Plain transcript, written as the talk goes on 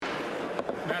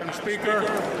Madam Speaker,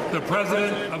 the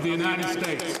President of the United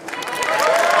States.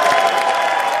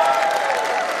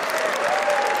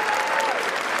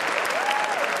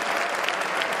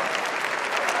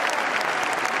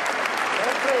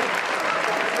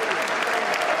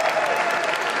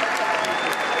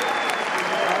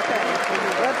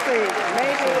 Let's see.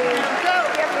 Maybe.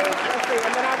 Let's see.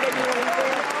 And then I'll get you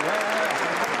anything.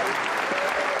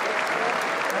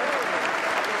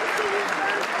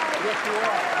 Yes, you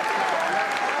are.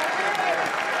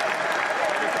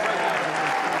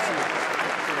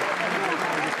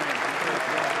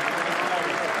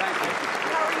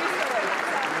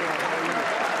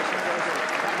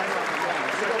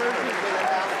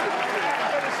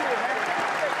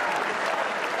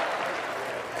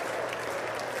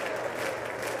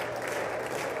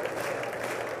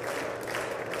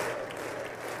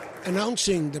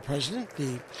 Announcing the President,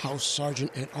 the House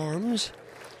Sergeant at Arms,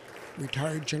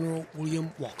 retired General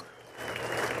William Walker.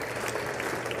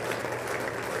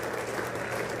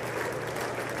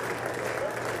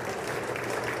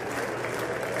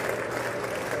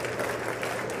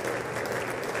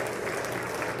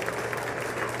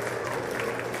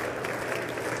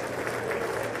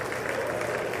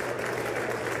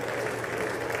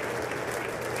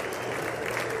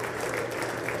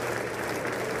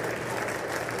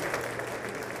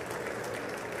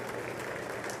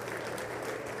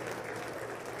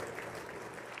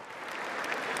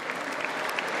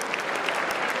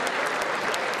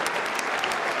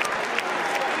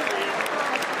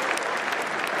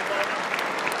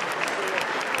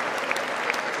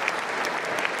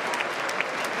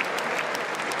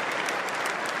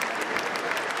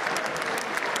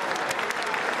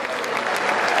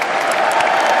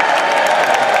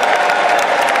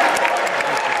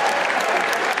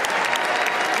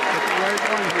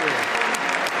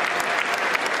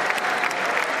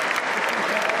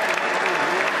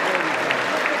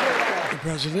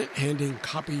 President handing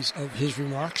copies of his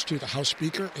remarks to the House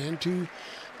Speaker and to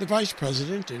the Vice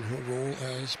President in her role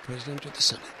as President of the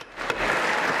Senate.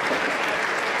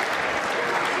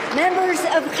 Members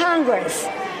of Congress,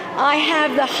 I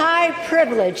have the high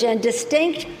privilege and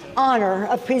distinct honor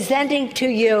of presenting to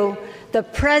you the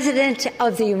President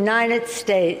of the United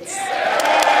States.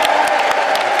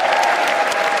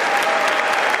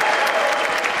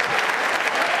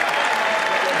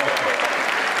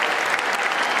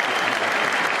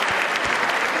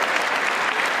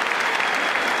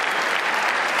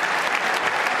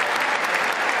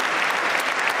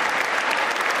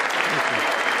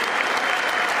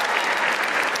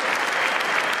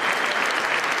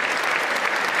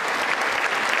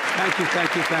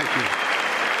 Thank you.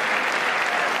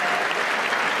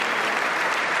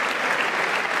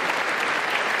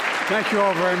 Thank you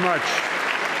all very much.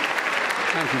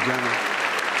 Thank you, General.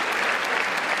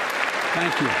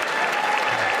 Thank you.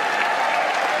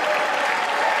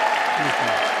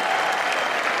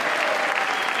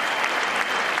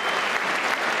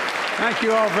 Thank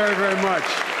you all very, very much.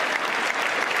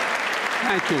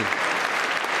 Thank you.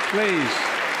 Please.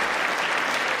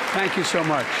 Thank you so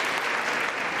much.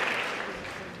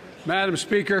 Madam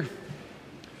Speaker,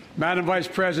 Madam Vice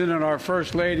President, our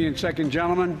First Lady and Second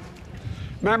Gentleman,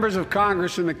 members of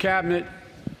Congress and the Cabinet,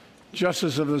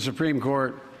 Justices of the Supreme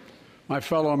Court, my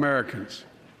fellow Americans.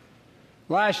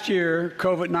 Last year,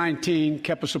 COVID-19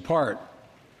 kept us apart.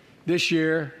 This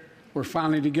year, we're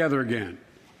finally together again.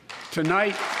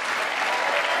 Tonight,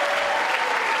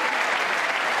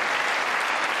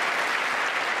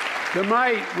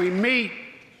 we meet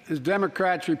as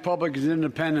Democrats, Republicans, and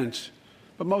Independents,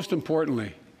 but most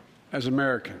importantly, as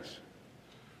Americans,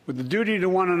 with the duty to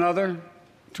one another,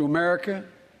 to America,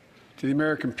 to the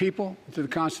American people, to the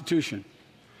Constitution,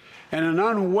 and an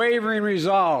unwavering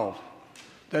resolve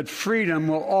that freedom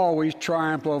will always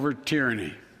triumph over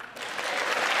tyranny.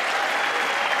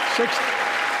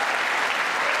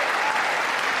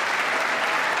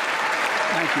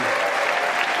 Thank you.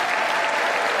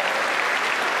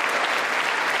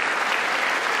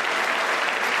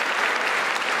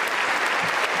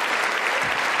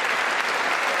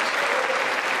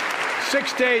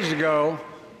 6 days ago,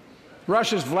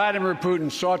 Russia's Vladimir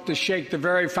Putin sought to shake the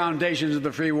very foundations of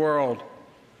the free world,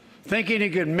 thinking he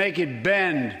could make it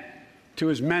bend to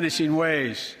his menacing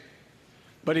ways.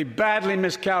 But he badly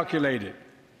miscalculated.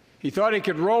 He thought he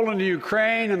could roll into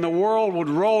Ukraine and the world would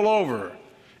roll over.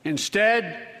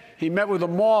 Instead, he met with a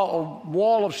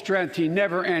wall of strength he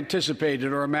never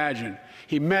anticipated or imagined.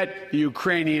 He met the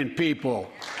Ukrainian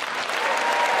people.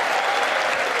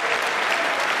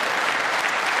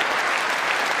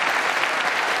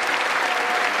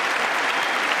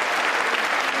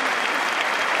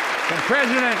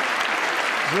 President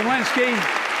Zelensky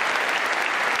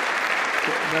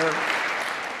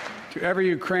To every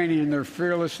Ukrainian, their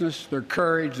fearlessness, their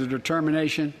courage, their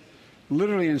determination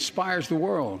literally inspires the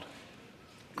world.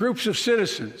 Groups of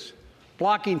citizens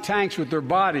blocking tanks with their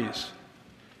bodies.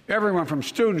 Everyone from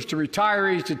students to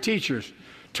retirees to teachers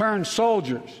turned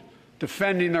soldiers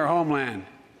defending their homeland.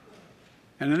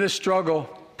 And in this struggle,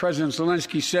 President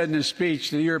Zelensky said in his speech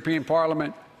to the European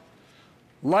Parliament,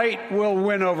 "Light will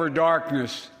win over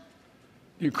darkness."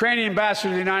 The Ukrainian ambassador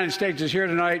to the United States is here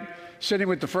tonight, sitting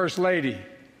with the First Lady.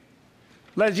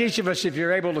 Let each of us, if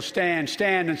you're able to stand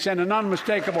and send an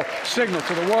unmistakable signal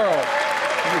to the world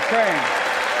of Ukraine.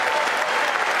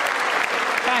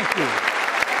 Thank you.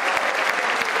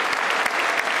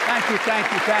 Thank you,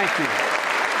 thank you, thank you.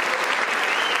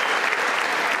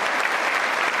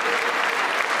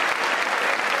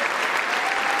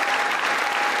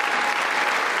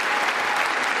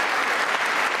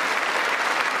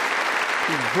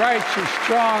 She's bright, she's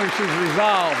strong, and she's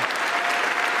resolved.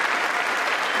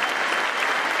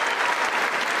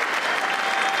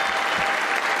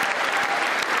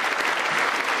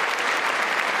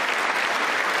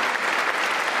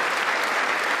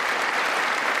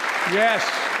 Yes,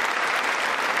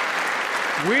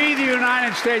 we, the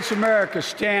United States of America,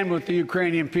 stand with the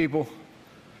Ukrainian people.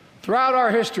 Throughout our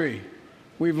history,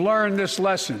 we've learned this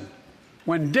lesson.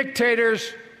 When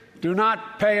dictators do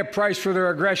not pay a price for their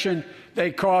aggression,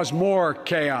 they cause more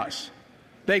chaos.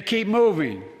 They keep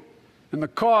moving, and the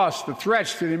cost, the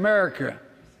threats to America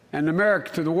and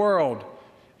America to the world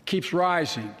keeps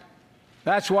rising.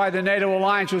 That's why the NATO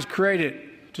alliance was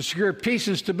created, to secure peace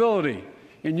and stability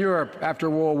in Europe after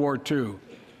World War II.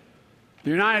 The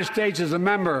United States is a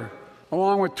member,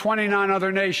 along with 29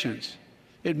 other nations.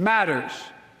 It matters.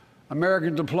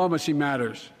 American diplomacy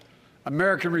matters.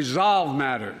 American resolve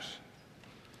matters.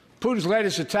 Putin's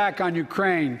latest attack on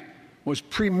Ukraine was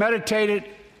premeditated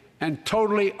and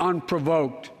totally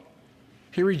unprovoked.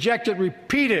 He rejected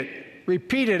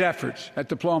repeated efforts at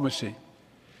diplomacy.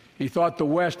 He thought the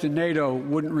West and NATO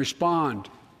wouldn't respond.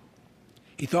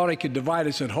 He thought he could divide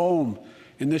us at home,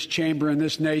 in this chamber, in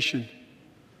this nation.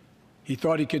 He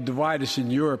thought he could divide us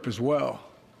in Europe as well.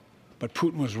 But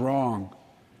Putin was wrong.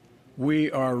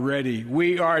 We are ready.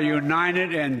 We are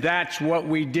united, and that's what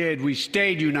we did. We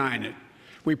stayed united.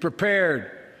 We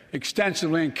prepared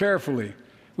extensively and carefully.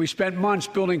 We spent months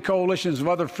building coalitions of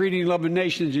other freedom-loving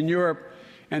nations in Europe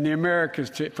and the Americas,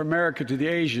 from America to the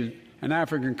Asian and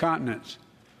African continents,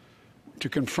 to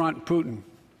confront Putin.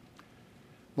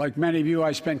 Like many of you,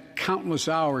 I spent countless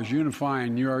hours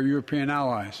unifying our European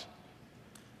allies.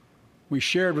 We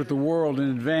shared with the world in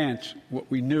advance what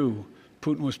we knew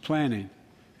Putin was planning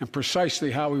and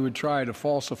precisely how we would try to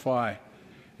falsify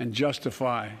and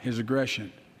justify his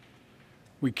aggression.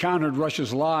 We countered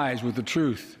Russia's lies with the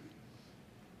truth.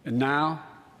 And now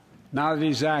that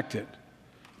he's acted,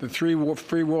 the free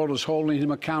world is holding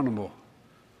him accountable,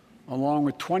 along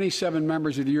with 27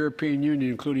 members of the European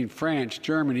Union, including France,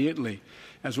 Germany, Italy,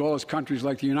 as well as countries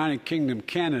like the United Kingdom,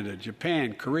 Canada,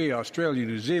 Japan, Korea, Australia,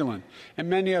 New Zealand, and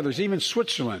many others. Even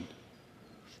Switzerland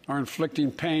are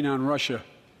inflicting pain on Russia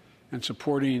and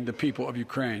supporting the people of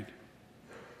Ukraine.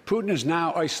 Putin is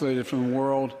now isolated from the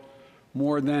world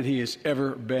more than he has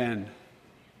ever been.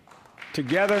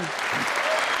 Together,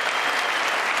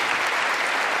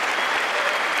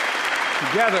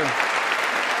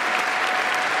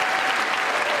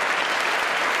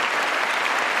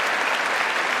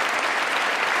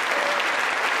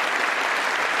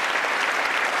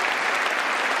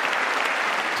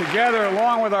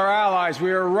 along with our allies,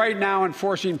 we are right now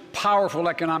enforcing powerful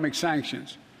economic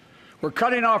sanctions. We're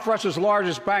cutting off Russia's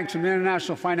largest banks from the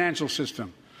international financial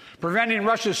system, preventing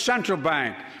Russia's central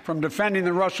bank from defending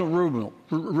the Russian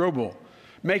ruble,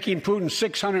 making Putin's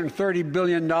 $630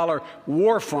 billion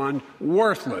war fund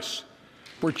worthless.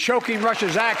 We're choking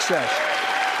Russia's access.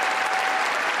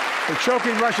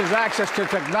 To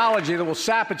technology that will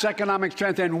sap its economic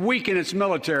strength and weaken its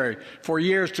military for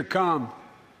years to come.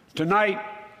 Tonight,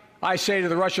 I say to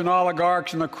the Russian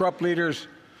oligarchs and the corrupt leaders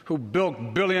who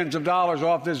bilked billions of dollars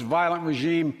off this violent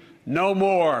regime, no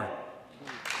more.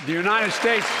 The United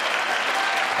States,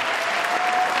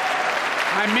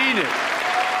 I mean it.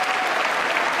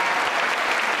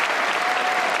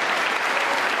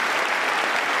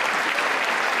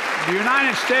 The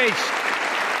United States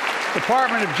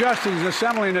Department of Justice is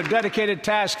assembling a dedicated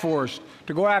task force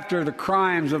to go after the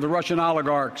crimes of the Russian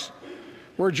oligarchs.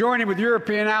 We're joining with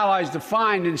European allies to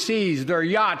find and seize their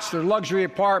yachts, their luxury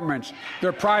apartments,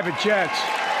 their private jets.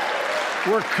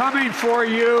 We're coming for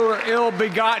your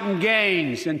ill-begotten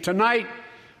gains. And tonight,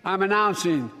 I'm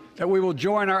announcing that we will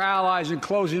join our allies in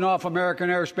closing off American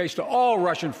airspace to all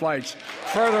Russian flights,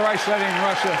 further isolating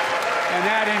Russia and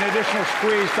adding additional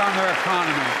squeeze on their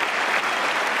economy.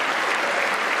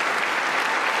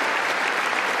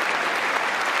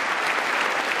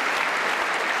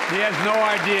 He has no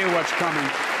idea what's coming.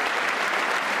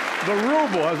 The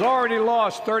ruble has already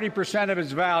lost 30% of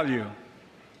its value.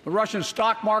 The Russian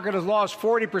stock market has lost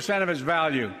 40% of its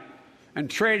value, and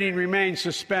trading remains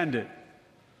suspended.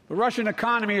 The Russian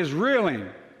economy is reeling,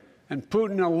 and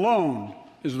Putin alone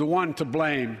is the one to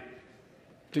blame.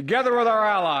 Together with our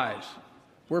allies,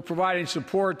 we're providing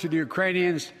support to the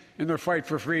Ukrainians in their fight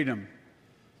for freedom.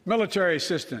 Military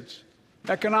assistance,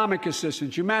 economic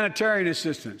assistance, humanitarian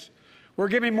assistance. We're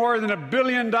giving more than $1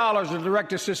 billion of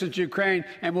direct assistance to Ukraine,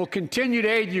 and will continue to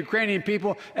aid the Ukrainian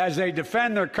people as they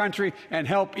defend their country and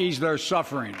help ease their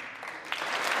suffering.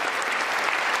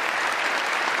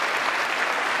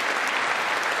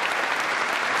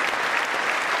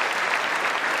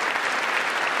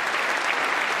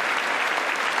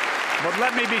 But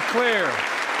let me be clear.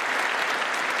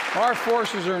 Our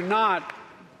forces are not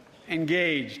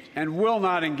engaged and will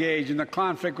not engage in the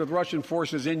conflict with Russian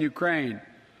forces in Ukraine.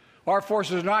 Our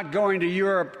forces are not going to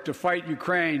Europe to fight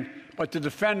Ukraine, but to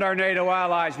defend our NATO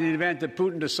allies in the event that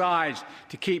Putin decides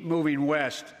to keep moving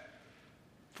west.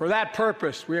 For that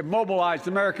purpose, we have mobilized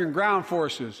American ground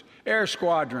forces, air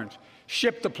squadrons,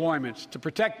 ship deployments to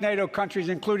protect NATO countries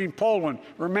including Poland,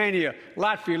 Romania,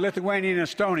 Latvia, Lithuania, and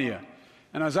Estonia.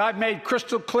 And as I've made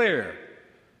crystal clear,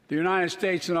 the United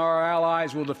States and our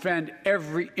allies will defend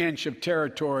every inch of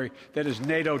territory that is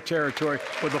NATO territory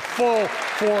with the full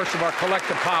force of our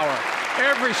collective power.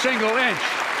 Every single inch.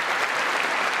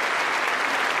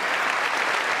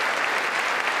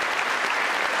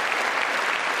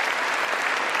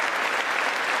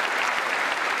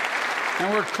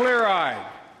 And we're clear-eyed.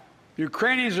 The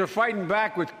Ukrainians are fighting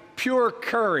back with pure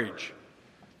courage.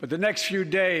 But the next few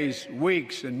days,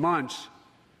 weeks, and months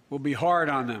will be hard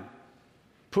on them.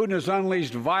 Putin has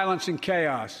unleashed violence and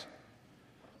chaos,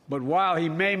 but while he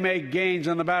may make gains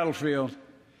on the battlefield,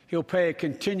 he'll pay a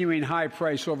continuing high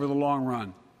price over the long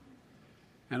run.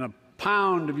 And a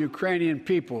pound of Ukrainian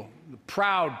people, the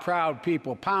proud, proud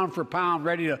people, pound for pound,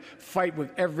 ready to fight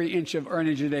with every inch of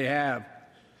energy they have.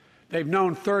 They've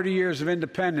known 30 years of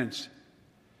independence,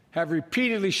 have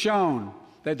repeatedly shown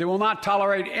that they will not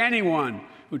tolerate anyone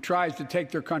who tries to take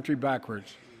their country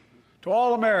backwards. To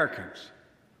all Americans,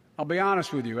 I'll be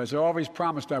honest with you, as I always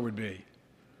promised I would be.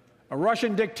 A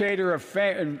Russian dictator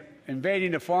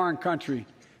invading a foreign country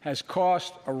has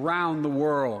cost around the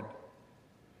world.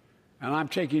 And I'm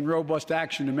taking robust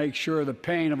action to make sure the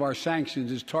pain of our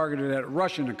sanctions is targeted at the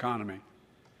Russian economy,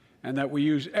 and that we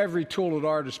use every tool at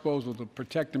our disposal to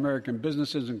protect American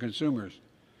businesses and consumers.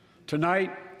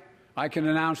 Tonight, I can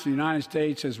announce the United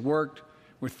States has worked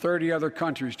with 30 other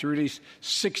countries to release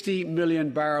 60 million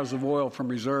barrels of oil from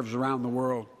reserves around the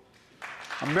world.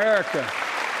 America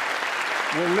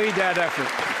will lead that effort,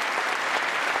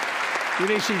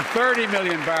 releasing 30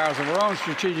 million barrels of our own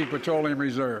strategic petroleum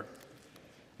reserve.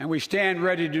 And we stand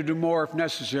ready to do more if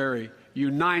necessary,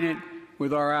 united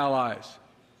with our allies.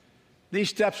 These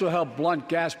steps will help blunt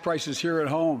gas prices here at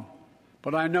home,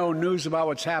 but I know news about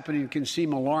what's happening can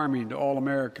seem alarming to all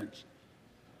Americans.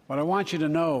 But I want you to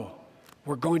know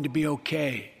we're going to be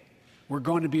okay. We're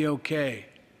going to be okay.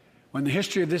 When the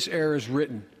history of this era is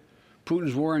written,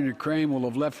 Putin's war in Ukraine will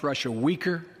have left Russia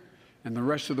weaker and the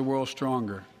rest of the world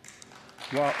stronger.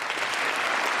 While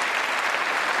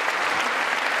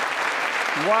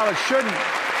it shouldn't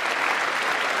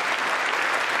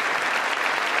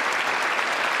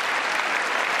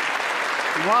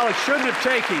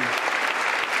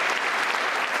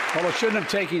have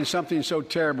taken something so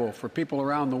terrible for people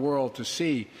around the world to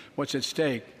see what's at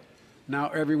stake, now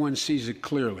everyone sees it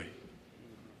clearly.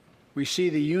 We see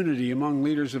the unity among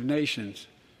leaders of nations,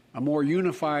 a more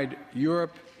unified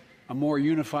Europe, a more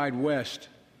unified West.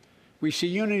 We see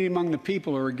unity among the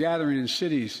people who are gathering in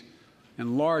cities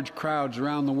and large crowds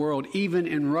around the world, even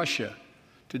in Russia,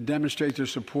 to demonstrate their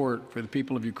support for the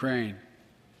people of Ukraine.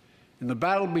 In the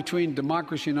battle between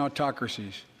democracy and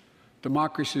autocracies,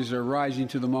 democracies are rising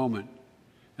to the moment,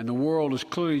 and the world is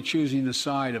clearly choosing the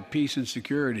side of peace and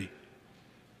security.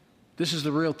 This is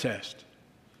the real test,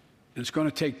 and it's going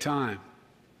to take time.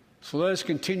 So let us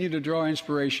continue to draw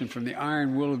inspiration from the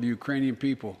iron will of the Ukrainian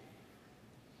people.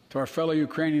 To our fellow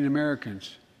Ukrainian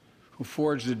Americans who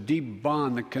forged the deep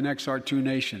bond that connects our two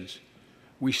nations,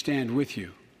 we stand with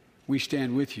you. We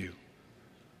stand with you.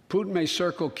 Putin may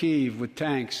circle Kyiv with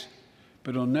tanks,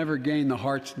 but he'll never gain the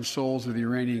hearts and souls of the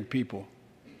Iranian people.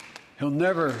 He'll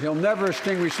never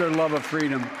extinguish their love of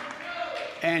freedom,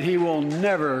 and he will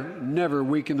never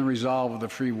weaken the resolve of the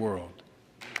free world.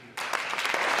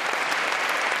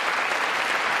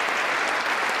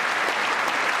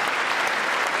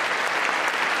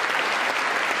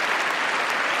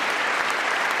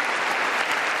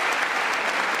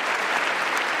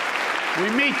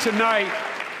 meet tonight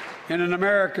in an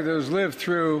America that has lived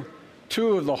through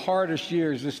two of the hardest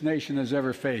years this nation has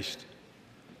ever faced.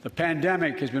 The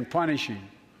pandemic has been punishing,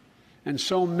 and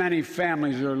so many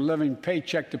families are living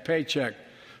paycheck to paycheck,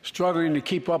 struggling to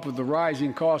keep up with the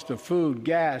rising cost of food,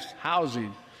 gas,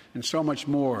 housing, and so much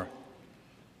more.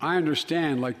 I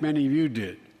understand, like many of you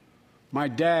did. My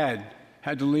dad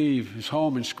had to leave his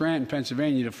home in Scranton,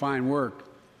 Pennsylvania to find work.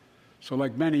 So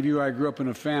like many of you, I grew up in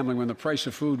a family when the price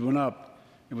of food went up,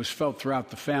 it was felt throughout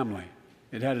the family.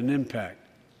 It had an impact.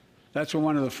 That's when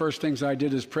one of the first things I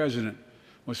did as president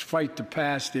was fight to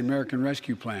pass the American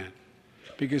Rescue Plan.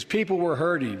 Because people were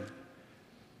hurting,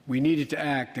 we needed to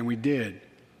act, and we did.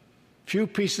 Few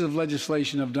pieces of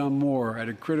legislation have done more at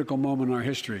a critical moment in our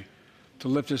history to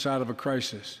lift us out of a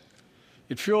crisis.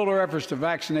 It fueled our efforts to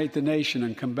vaccinate the nation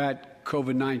and combat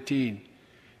COVID-19,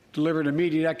 delivered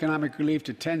immediate economic relief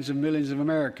to tens of millions of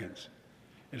Americans.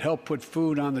 It helped put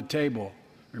food on the table.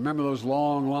 Remember those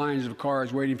long lines of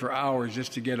cars waiting for hours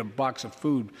just to get a box of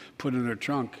food put in their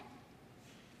trunk?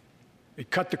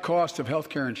 It cut the cost of health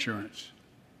care insurance.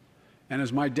 And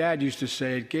as my dad used to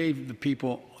say, it gave the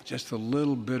people just a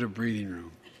little bit of breathing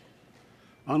room.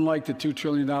 Unlike the $2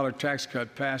 trillion tax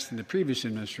cut passed in the previous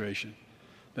administration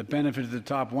that benefited the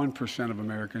top 1% of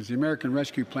Americans, the American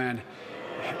Rescue Plan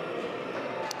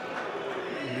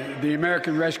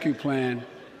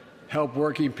helped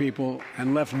working people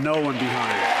and left no one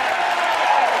behind.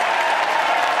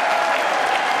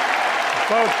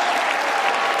 Folks,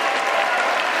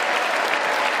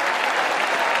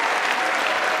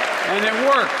 and it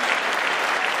worked.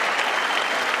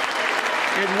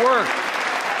 It worked.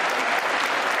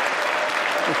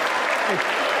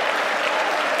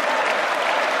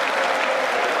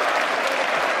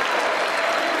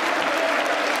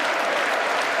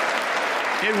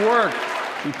 It worked.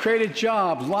 We created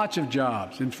jobs, lots of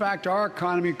jobs. In fact, our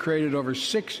economy created over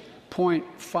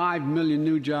 6.5 million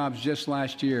new jobs just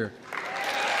last year.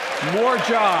 More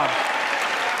jobs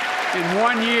in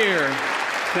 1 year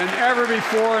than ever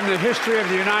before in the history of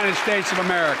the United States of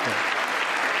America.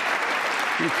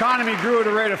 The economy grew at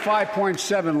a rate of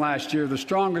 5.7 last year, the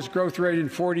strongest growth rate in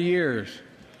 40 years.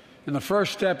 And the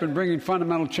first step in bringing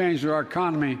fundamental change to our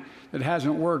economy that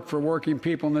hasn't worked for working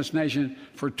people in this nation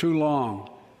for too long.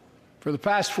 For the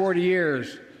past 40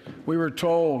 years, we were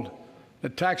told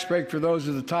that tax break for those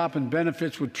at the top and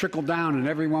benefits would trickle down and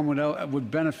everyone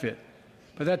would benefit.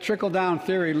 But that trickle-down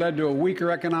theory led to a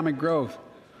weaker economic growth,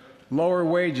 lower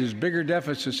wages, bigger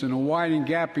deficits, and a widening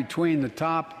gap between the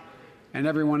top and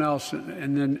everyone else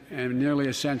in nearly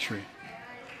a century.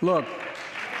 Look,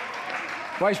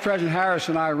 Vice President Harris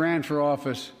and I ran for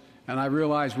office, and I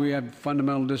realize we have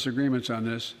fundamental disagreements on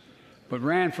this, but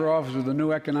ran for office with a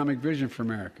new economic vision for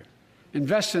America.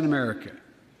 Invest in America,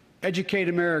 educate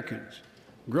Americans,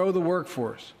 grow the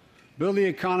workforce, build the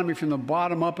economy from the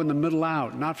bottom up and the middle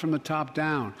out, not from the top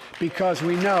down, because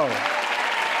we know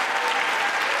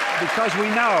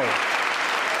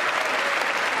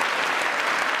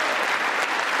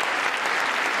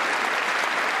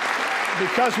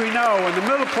when the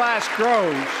middle class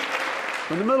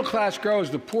grows,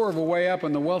 the poor will way up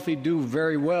and the wealthy do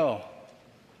very well.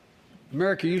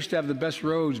 America used to have the best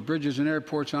roads, bridges, and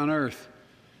airports on earth,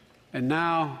 and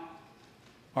now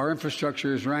our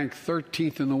infrastructure is ranked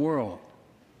 13th in the world.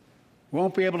 We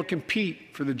won't be able to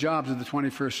compete for the jobs of the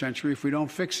 21st century if we don't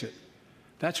fix it.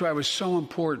 That's why it was so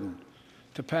important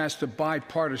to pass the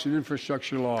bipartisan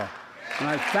infrastructure law. And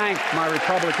I thank my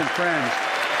Republican friends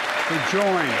who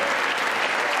joined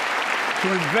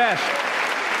to invest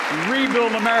and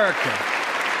rebuild America,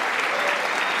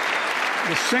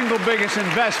 the single biggest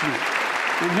investment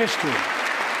in history.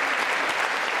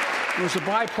 It was a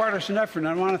bipartisan effort, and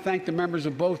I want to thank the members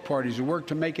of both parties who worked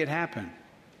to make it happen.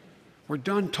 We're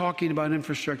done talking about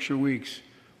infrastructure weeks.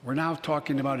 We're now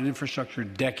talking about an infrastructure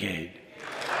decade.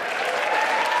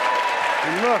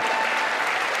 And look,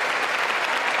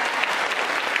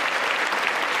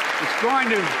 it's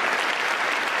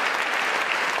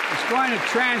going to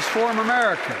transform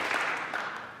America,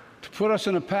 to put us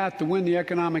on a path to win the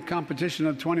economic competition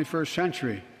of the 21st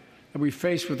century that we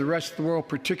face with the rest of the world,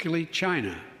 particularly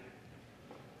China.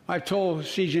 I've told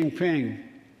Xi Jinping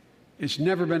it's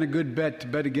never been a good bet to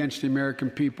bet against the American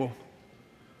people.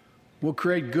 We'll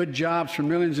create good jobs for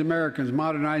millions of Americans,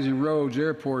 modernizing roads,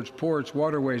 airports, ports,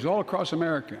 waterways, all across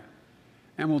America.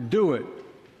 And we'll do it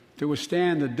to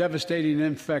withstand the devastating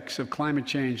effects of climate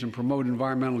change and promote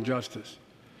environmental justice.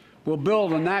 We'll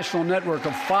build a national network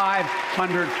of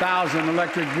 500,000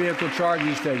 electric vehicle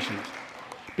charging stations.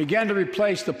 Begin to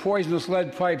replace the poisonous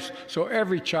lead pipes so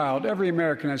every child, every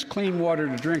American has clean water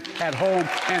to drink at home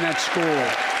and at school.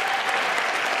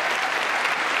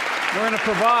 We're going to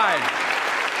provide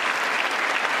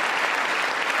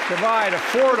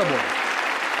affordable,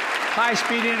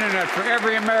 high-speed internet for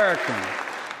every American,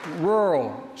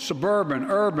 rural,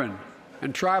 suburban, urban,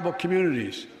 and tribal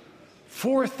communities.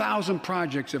 4,000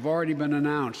 projects have already been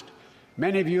announced.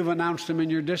 Many of you have announced them in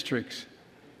your districts.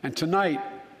 And tonight,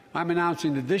 I'm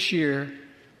announcing that this year,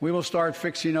 we will start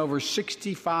fixing over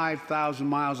 65,000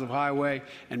 miles of highway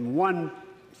and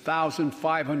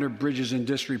 1,500 bridges in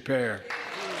disrepair.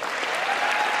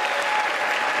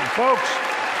 And folks,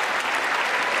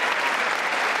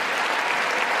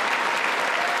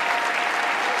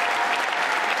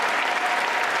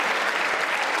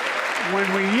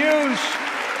 when we use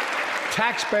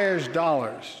taxpayers'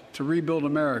 dollars to rebuild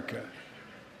America,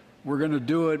 we're going to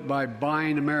do it by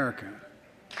buying America.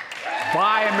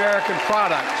 Buy American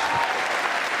products.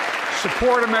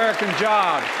 Support American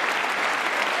jobs.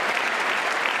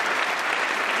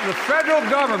 The federal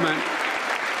government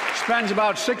spends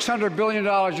about $600 billion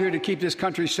a year to keep this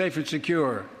country safe and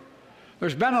secure.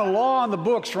 There's been a law on the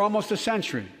books for almost a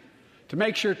century to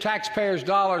make sure taxpayers'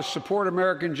 dollars support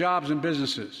American jobs and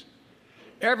businesses.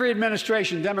 Every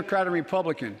administration, Democrat and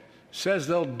Republican, says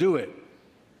they'll do it,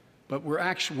 but we're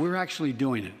actually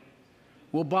doing it.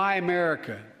 We'll buy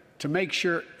America to make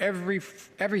sure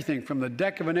everything from the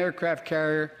deck of an aircraft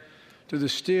carrier to the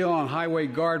steel on highway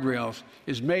guardrails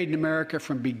is made in America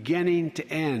from beginning to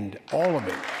end. All of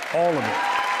it. All of it.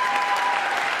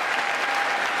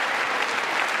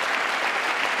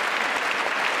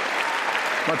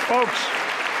 But folks,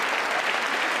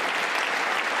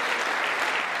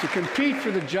 to compete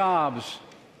for the jobs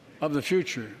of the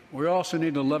future, we also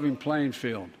need a level playing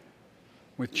field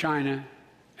with China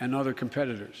and other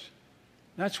competitors.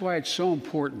 That's why it's so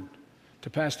important to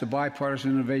pass the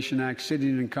Bipartisan Innovation Act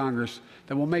sitting in Congress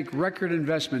that will make record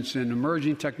investments in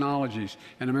emerging technologies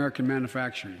and American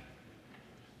manufacturing.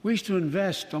 We used to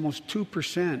invest almost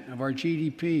 2% of our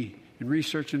GDP in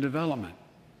research and development.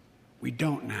 We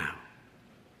don't now.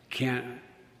 China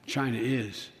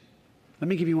is. Let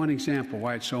me give you one example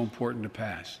why it's so important to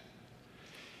pass.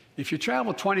 If you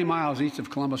travel 20 miles east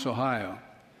of Columbus, Ohio,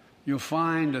 you'll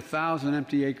find 1,000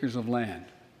 empty acres of land.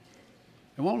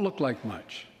 It won't look like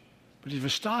much, but if you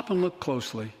stop and look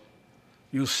closely,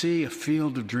 you'll see a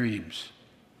field of dreams,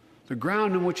 the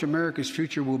ground on which America's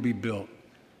future will be built.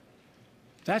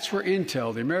 That's where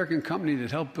Intel, the American company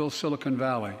that helped build Silicon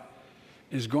Valley,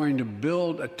 is going to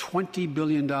build a $20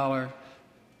 billion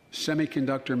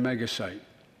semiconductor megasite,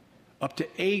 up to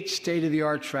 8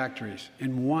 state-of-the-art factories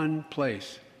in one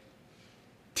place,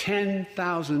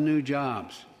 10,000 new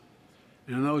jobs.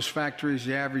 And in those factories,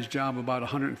 the average job about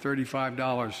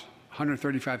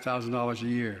 $135,000 a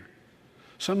year.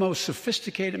 Some of the most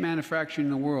sophisticated manufacturing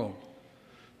in the world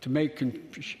to make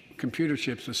computer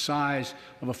chips the size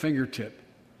of a fingertip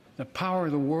that power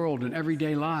the world in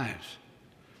everyday lives,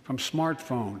 from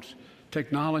smartphones,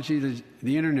 technology,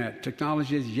 the internet,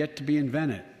 technology that's yet to be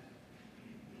invented.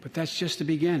 But that's just the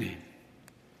beginning.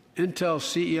 Intel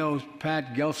CEO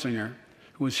Pat Gelsinger,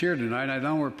 who is here tonight, I don't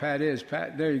know where Pat is.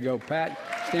 Pat, there you go, Pat,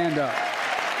 stand up.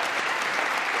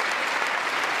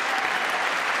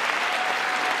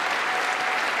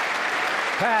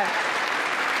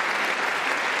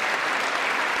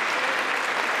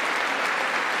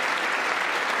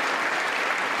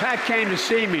 Pat came to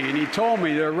see me, and he told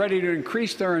me they're ready to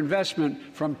increase their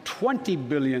investment from $20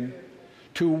 billion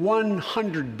to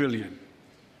 $100 billion.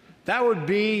 That would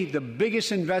be the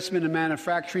biggest investment in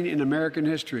manufacturing in American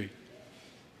history.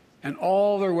 And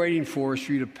all they're waiting for is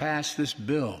for you to pass this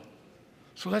bill.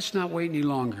 So let's not wait any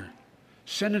longer.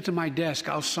 Send it to my desk.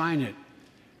 I'll sign it.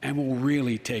 And we'll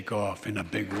really take off in a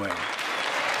big way.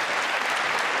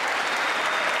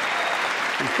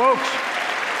 And folks,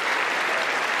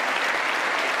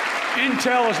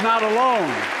 Intel is not alone.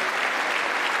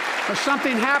 There's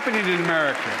something happening in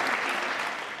America.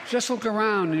 Just look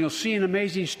around and you'll see an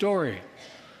amazing story.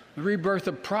 The rebirth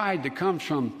of pride that comes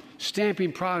from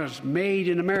stamping products made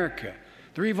in America.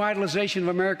 The revitalization of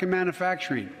American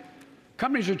manufacturing.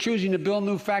 Companies are choosing to build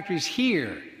new factories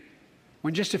here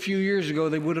when just a few years ago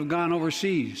they would have gone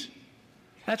overseas.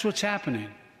 That's what's happening.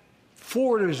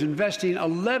 Ford is investing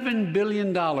 $11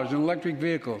 billion in electric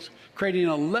vehicles, creating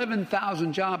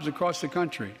 11,000 jobs across the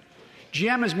country.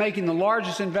 GM is making the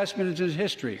largest investment in its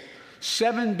history,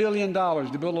 $7 billion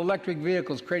to build electric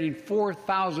vehicles, creating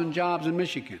 4,000 jobs in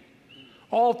Michigan.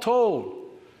 All told,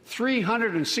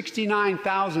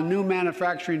 369,000 new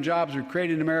manufacturing jobs were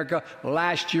created in America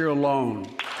last year alone.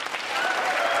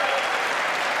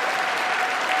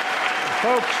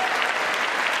 Folks,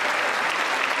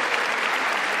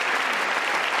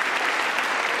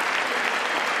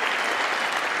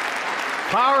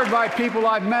 Powered by people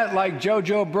I've met like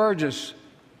JoJo Burgess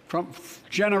from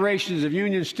generations of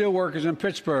union steelworkers in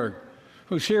Pittsburgh,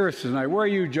 who's here with us tonight. Where are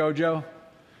you, JoJo?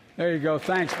 There you go.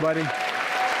 Thanks, buddy.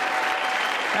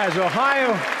 As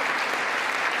Ohio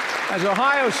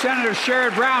Senator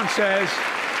Sherrod Brown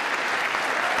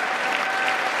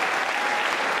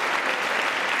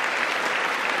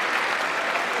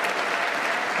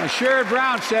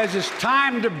says, it's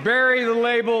time to bury the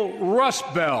label Rust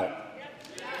Belt.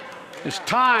 It's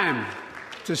time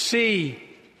to see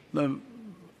the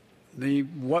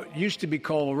what used to be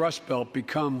called the Rust Belt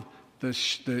become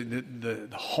the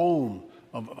home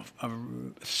of a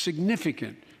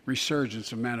significant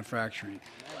resurgence of manufacturing.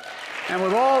 And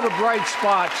with all the bright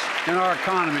spots in our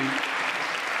economy,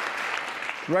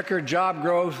 record job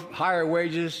growth, higher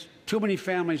wages, too many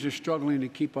families are struggling to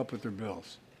keep up with their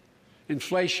bills.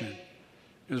 Inflation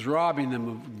is robbing them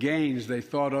of gains they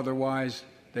thought otherwise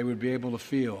they would be able to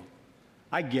feel.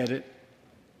 I get it.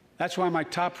 That's why my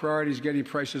top priority is getting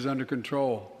prices under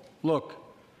control. Look,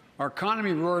 our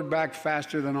economy roared back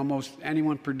faster than almost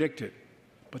anyone predicted.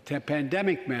 But the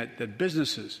pandemic meant that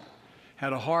businesses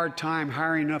had a hard time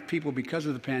hiring enough people because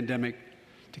of the pandemic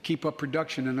to keep up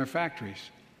production in their factories.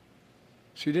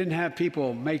 So you didn't have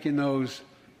people making those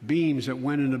beams that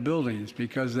went into buildings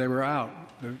because they were out.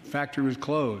 The factory was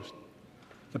closed.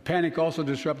 The panic also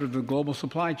disrupted the global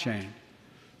supply chain.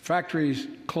 Factories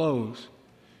close.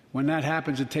 When that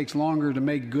happens, it takes longer to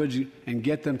make goods and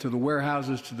get them to the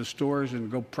warehouses, to the stores,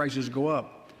 and prices go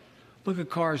up. Look at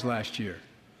cars last year.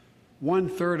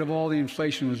 1/3 of all the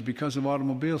inflation was because of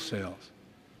automobile sales.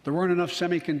 There weren't enough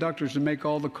semiconductors to make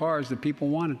all the cars that people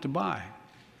wanted to buy.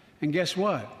 And guess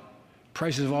what?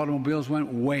 Prices of automobiles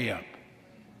went way up,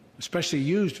 especially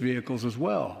used vehicles as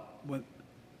well.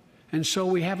 And so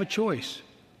we have a choice.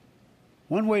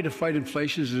 One way to fight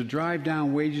inflation is to drive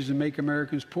down wages and make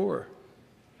Americans poorer.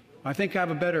 I think I have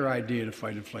a better idea to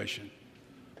fight inflation.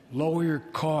 Lower your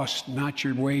costs, not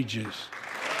your wages.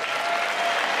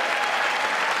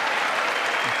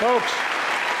 Folks,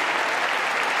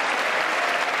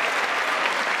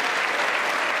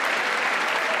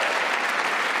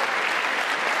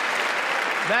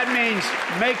 that means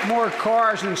make more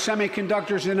cars and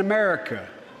semiconductors in America,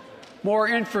 more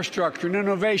infrastructure and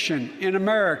innovation in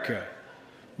America,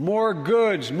 more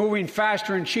goods moving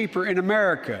faster and cheaper in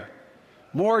America,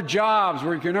 more jobs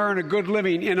where you can earn a good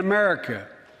living in America.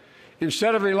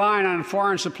 Instead of relying on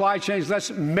foreign supply chains,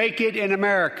 let's make it in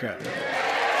America.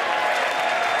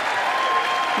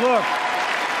 Look,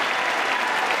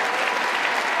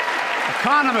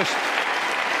 economists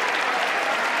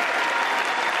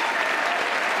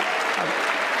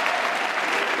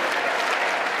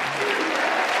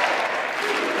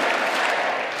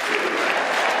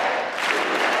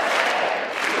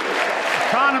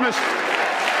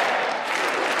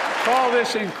call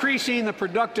this increasing the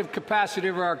productive capacity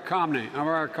of our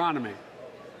economy.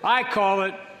 I call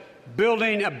it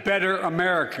building a better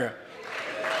America.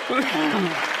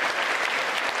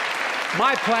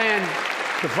 My plan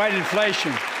to fight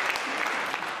inflation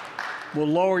will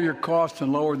lower your costs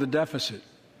and lower the deficit.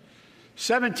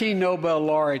 17 Nobel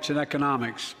laureates in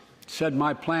economics said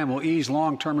my plan will ease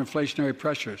long-term inflationary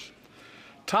pressures.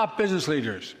 Top business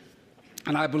leaders,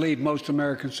 and I believe most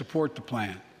Americans, support the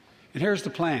plan. And here's the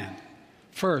plan.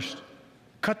 First,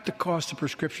 cut the cost of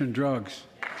prescription drugs.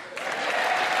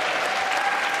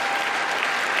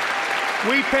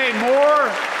 We pay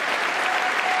more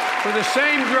for the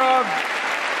same drug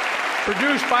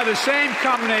produced by the same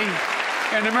company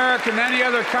in America than any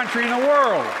other country in the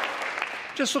world.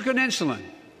 Just look at insulin.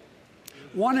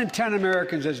 1 in 10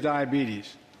 Americans has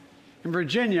diabetes. In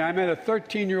Virginia, I met a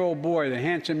 13-year-old boy, the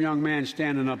handsome young man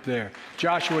standing up there,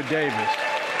 Joshua Davis.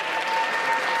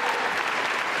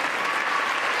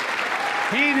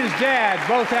 He and his dad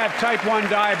both have type 1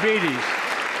 diabetes,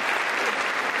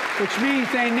 which means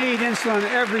they need insulin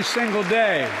every single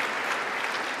day.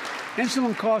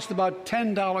 Insulin costs about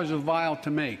 $10 a vial to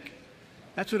make.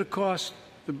 That's what it costs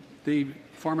the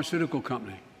pharmaceutical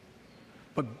company.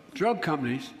 But drug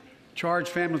companies charge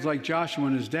families like Joshua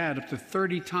and his dad up to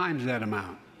 30 times that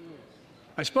amount.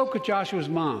 I spoke with Joshua's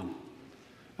mom.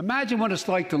 Imagine what it's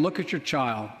like to look at your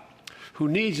child who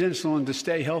needs insulin to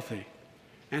stay healthy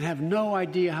and have no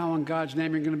idea how in God's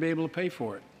name you're going to be able to pay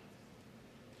for it.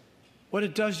 What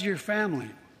it does to your family,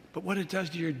 but what it does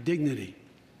to your dignity,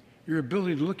 your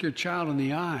ability to look your child in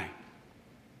the eye,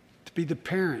 to be the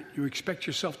parent you expect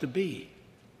yourself to be.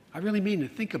 I really mean to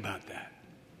think about that.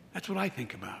 That's what I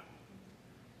think about.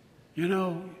 You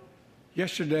know,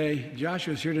 yesterday,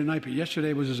 Joshua's here tonight, but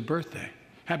yesterday was his birthday.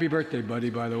 Happy birthday, buddy,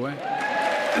 by the way.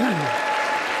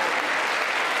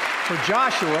 For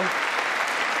Joshua,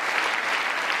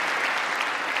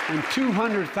 and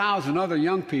 200,000 other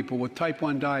young people with type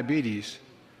 1 diabetes,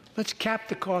 let's cap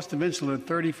the cost of insulin at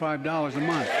 $35 a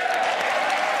month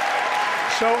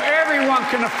so everyone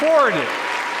can afford it.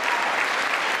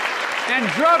 And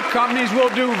drug companies will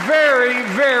do very,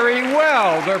 very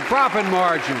well, their profit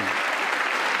margin.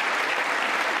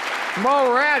 While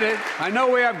we're at it, I know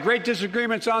we have great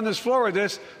disagreements on this floor with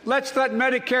this. Let's let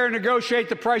Medicare negotiate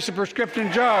the price of prescription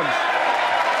drugs.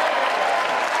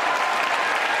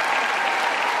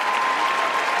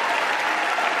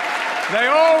 They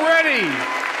already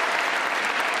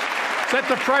set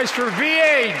the price for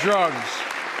VA drugs.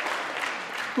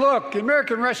 Look, the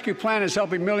American Rescue Plan is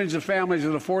helping millions of families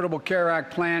with Affordable Care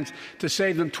Act plans to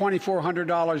save them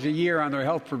 $2,400 a year on their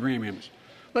health premiums.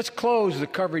 Let's close the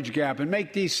coverage gap and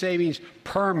make these savings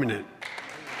permanent.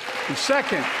 And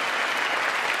second,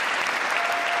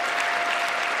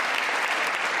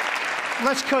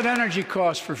 let's cut energy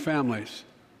costs for families,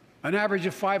 an average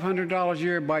of $500 a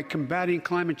year by combating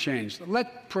climate change. Let's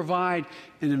provide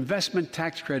an investment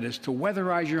tax credits to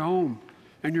weatherize your home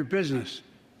and your business,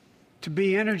 to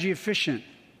be energy efficient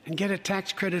and get a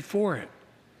tax credit for it.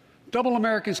 Double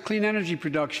America's clean energy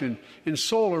production in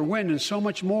solar, wind, and so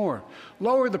much more.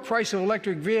 Lower the price of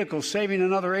electric vehicles, saving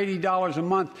another $80 a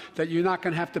month that you're not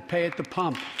going to have to pay at the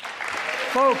pump.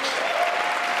 Folks,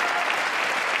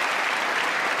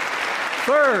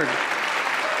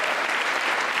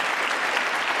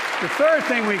 the third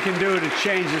thing we can do to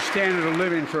change the standard of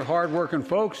living for hardworking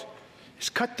folks is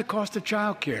cut the cost of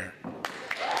child care.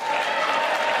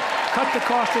 Cut the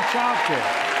cost of child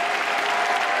care.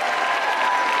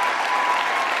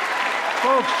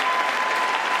 Folks,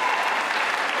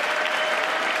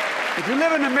 if you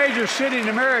live in a major city in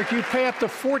America, you pay up to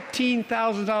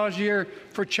 $14,000 a year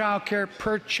for child care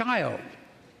per child.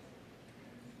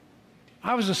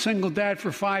 I was a single dad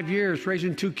for 5 years,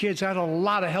 raising 2 kids. I had a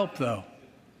lot of help, though.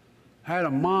 I had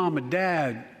a mom, a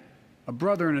dad, a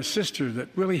brother, and a sister that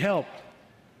really helped.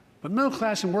 But middle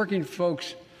class and working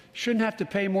folks shouldn't have to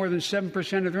pay more than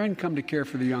 7% of their income to care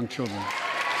for the young children.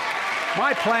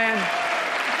 My plan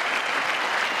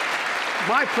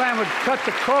would cut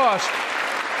the cost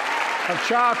of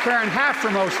child care in half for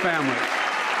most families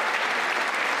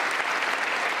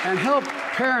and help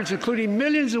parents, including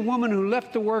millions of women who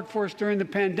left the workforce during the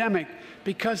pandemic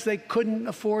because they couldn't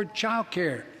afford child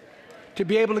care, to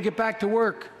be able to get back to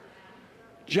work,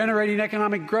 generating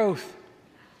economic growth.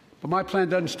 But my plan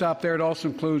doesn't stop there. It also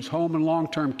includes home and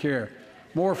long-term care,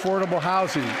 more affordable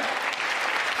housing,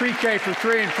 pre-K for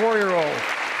 3- and 4-year-olds.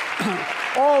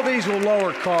 All these will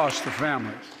lower costs to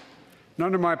families. And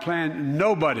under my plan,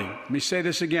 nobody, let me say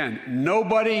this again,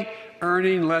 nobody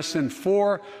earning less than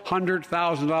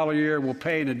 $400,000 a year will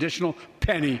pay an additional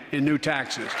penny in new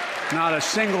taxes. Not a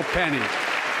single penny.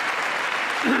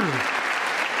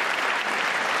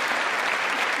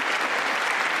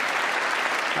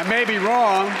 I may be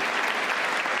wrong,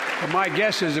 but my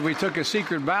guess is if we took a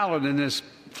secret ballot in this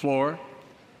floor,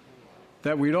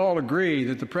 that we'd all agree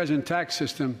that the present tax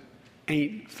system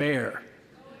ain't fair.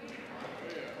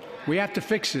 We have to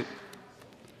fix it.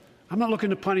 I'm not looking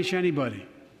to punish anybody,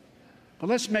 but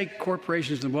let's make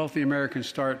corporations and wealthy Americans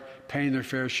start paying their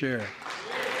fair share.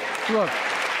 Look,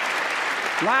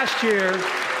 last year,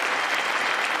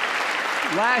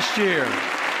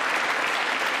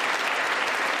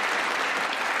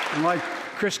 and like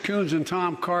Chris Coons and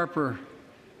Tom Carper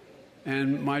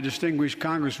and my distinguished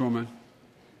Congresswoman,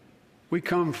 we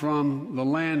come from the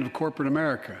land of corporate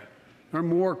America. There are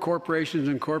more corporations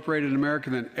incorporated in America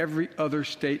than every other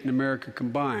state in America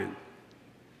combined.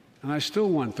 And I still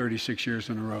won 36 years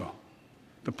in a row.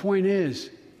 The point is,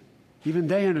 even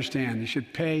they understand they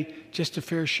should pay just a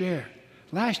fair share.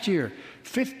 Last year,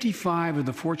 55 of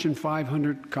the Fortune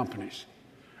 500 companies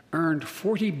earned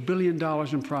 $40 billion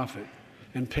in profit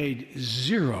and paid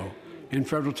zero in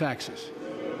federal taxes.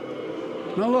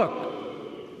 Now look,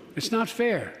 it's not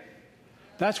fair.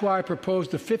 That's why I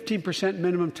proposed a 15%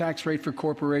 minimum tax rate for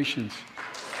corporations.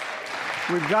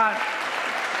 And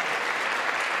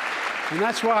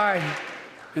that's why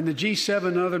in the G7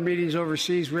 and other meetings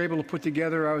overseas, we're able to put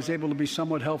together, I was able to be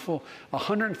somewhat helpful,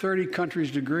 130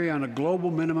 countries agree on a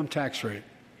global minimum tax rate.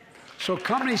 So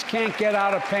companies can't get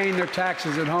out of paying their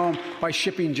taxes at home by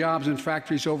shipping jobs and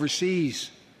factories overseas.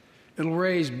 It'll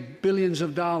raise billions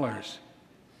of dollars.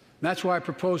 That's why I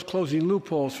propose closing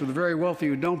loopholes for the very wealthy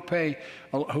who pay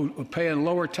a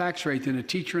lower tax rate than a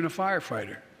teacher and a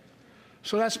firefighter.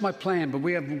 So that's my plan, but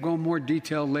we'll go in more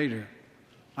detail later.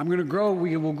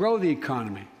 We will grow the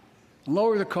economy,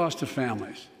 lower the cost of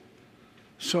families.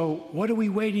 So what are we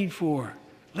waiting for?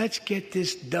 Let's get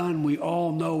this done. We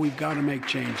all know we've got to make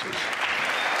changes.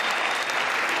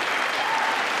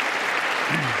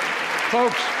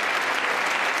 Folks,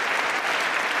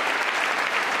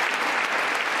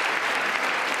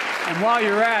 and while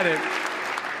you're at it,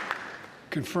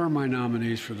 confirm my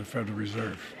nominees for the Federal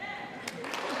Reserve,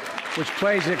 which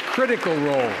plays a critical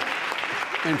role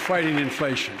in fighting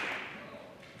inflation.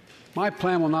 My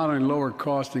plan will not only lower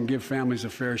costs and give families a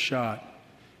fair shot,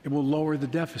 it will lower the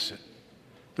deficit.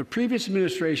 The previous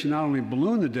administration not only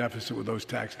ballooned the deficit with those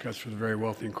tax cuts for the very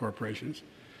wealthy and corporations,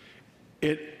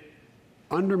 it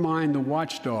undermined the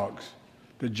watchdogs,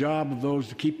 the job of those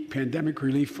to keep pandemic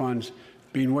relief funds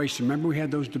being wasted. Remember we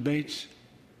had those debates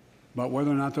about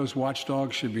whether or not those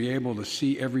watchdogs should be able to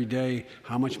see every day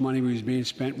how much money was being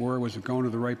spent, where was it going to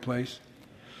the right place?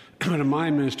 But in my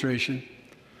administration,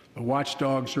 the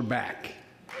watchdogs are back.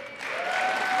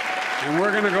 And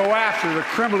we're going to go after the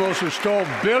criminals who stole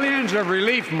billions of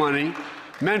relief money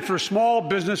meant for small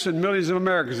business and millions of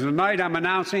Americans. And tonight I'm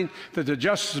announcing that the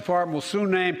Justice Department will soon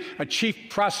name a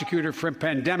chief prosecutor for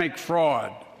pandemic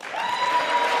fraud.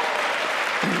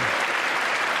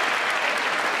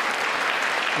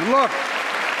 And look,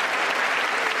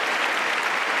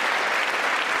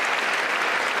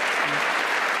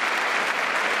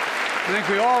 I think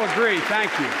we all agree,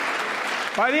 thank you.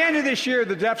 By the end of this year,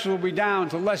 the deficit will be down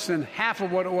to less than half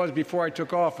of what it was before I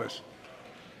took office.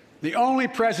 The only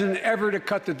president ever to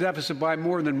cut the deficit by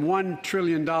more than $1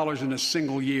 trillion in a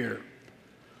single year.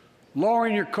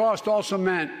 Lowering your cost also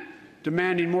meant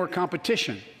demanding more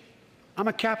competition. I'm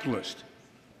a capitalist,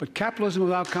 but capitalism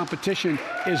without competition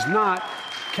is not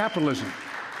capitalism.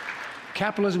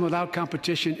 Capitalism without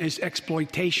competition is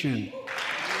exploitation.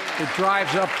 It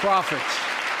drives up profits.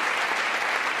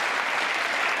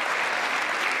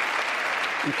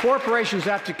 And corporations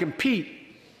have to compete.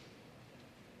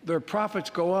 Their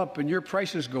profits go up and your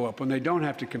prices go up when they don't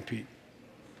have to compete.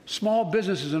 Small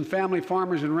businesses and family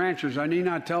farmers and ranchers, I need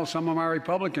not tell some of my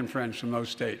Republican friends from those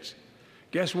states.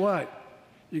 Guess what?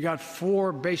 You got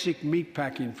 4 basic meat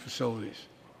packing facilities.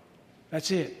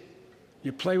 That's it.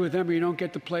 You play with them or you don't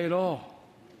get to play at all.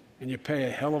 And you pay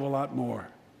a hell of a lot more.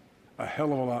 A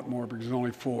hell of a lot more because there's only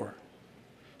 4.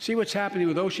 See what's happening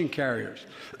with ocean carriers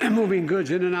and moving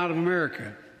goods in and out of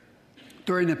America.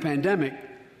 During the pandemic,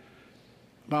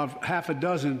 about half a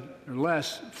dozen or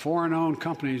less foreign-owned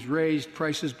companies raised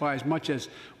prices by as much as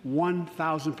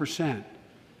 1,000%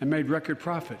 and made record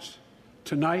profits.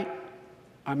 Tonight,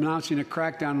 I'm announcing a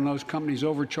crackdown on those companies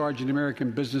overcharging American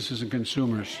businesses and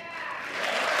consumers.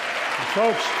 And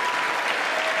folks,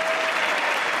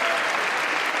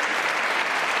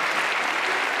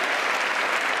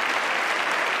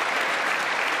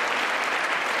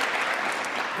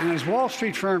 and as Wall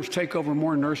Street firms take over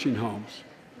more nursing homes,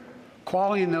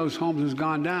 quality in those homes has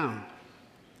gone down,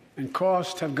 and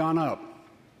costs have gone up.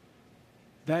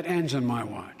 That ends on my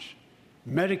watch.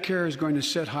 Medicare is going to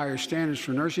set higher standards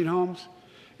for nursing homes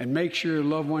and make sure your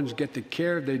loved ones get the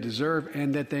care they deserve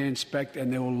and that they inspect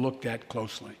and they will look at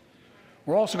closely.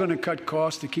 We're also going to cut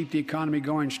costs to keep the economy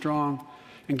going strong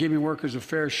and giving workers a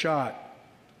fair shot,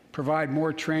 provide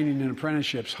more training and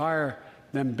apprenticeships, hire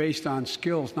them based on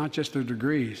skills, not just their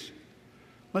degrees.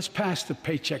 Let's pass the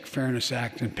Paycheck Fairness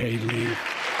Act and paid leave.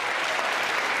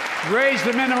 Raise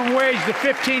the minimum wage to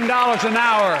 $15 an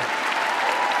hour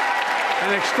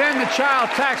and extend the child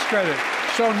tax credit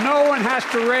so no one has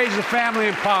to raise a family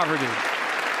in poverty.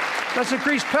 Let's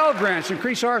increase Pell Grants,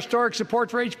 increase our historic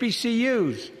support for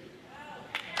HBCUs,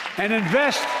 and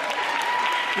invest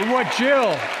in what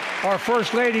Jill, our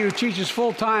First Lady who teaches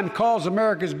full-time, calls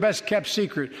America's best-kept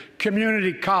secret,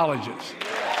 community colleges.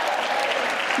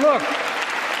 Look,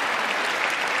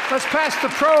 let's pass the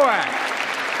PRO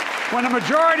Act. When a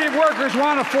majority of workers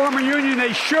want to form a union,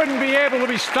 they shouldn't be able to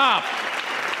be stopped.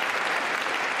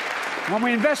 When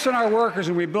we invest in our workers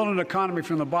and we build an economy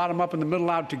from the bottom up and the middle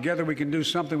out together, we can do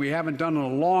something we haven't done in a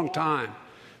long time.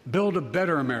 Build a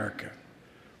better America.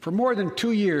 For more than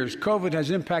 2 years, COVID has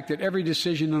impacted every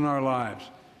decision in our lives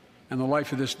and the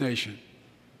life of this nation.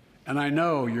 And I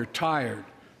know you're tired,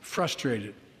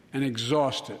 frustrated, and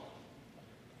exhausted.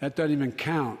 That doesn't even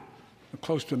count the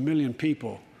close to 1 million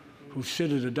people who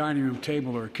sit at a dining room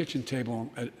table or a kitchen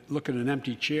table and look at an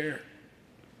empty chair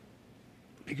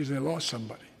because they lost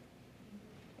somebody.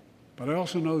 But I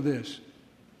also know this,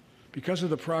 because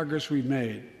of the progress we've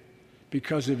made,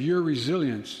 because of your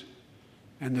resilience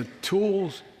and the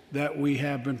tools that we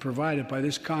have been provided by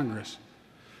this Congress,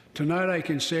 tonight I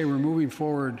can say we're moving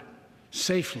forward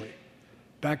safely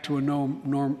back to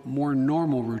more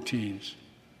normal routines.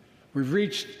 We've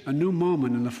reached a new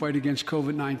moment in the fight against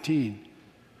COVID-19,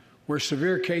 where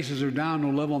severe cases are down to a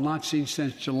level not seen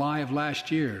since July of last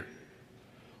year.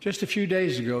 Just a few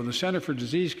days ago, the Center for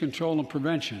Disease Control and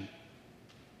Prevention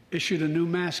issued a new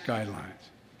mask guidelines.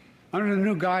 Under the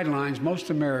new guidelines, most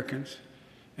Americans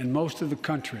and most of the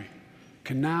country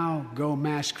can now go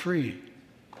mask-free.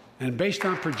 And based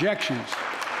on projections,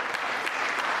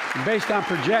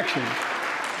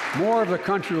 more of the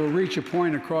country will reach a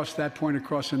point across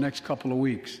the next couple of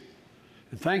weeks.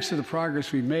 And thanks to the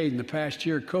progress we've made in the past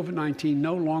year, COVID-19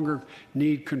 no longer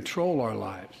need control our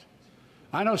lives.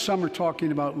 I know some are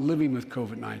talking about living with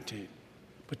COVID-19,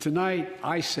 but tonight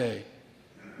I say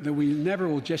that we never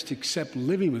will just accept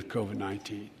living with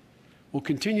COVID-19. We'll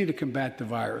continue to combat the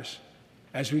virus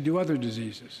as we do other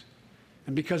diseases.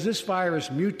 And because this virus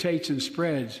mutates and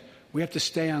spreads, we have to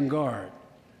stay on guard.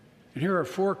 And here are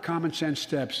 4 common sense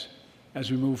steps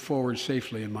as we move forward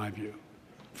safely, in my view.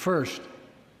 First,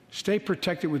 stay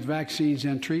protected with vaccines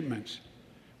and treatments.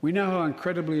 We know how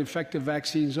incredibly effective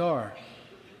vaccines are.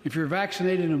 If you're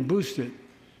vaccinated and boosted,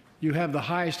 you have the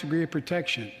highest degree of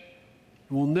protection.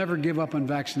 And we'll never give up on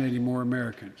vaccinating more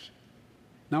Americans.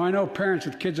 Now, I know parents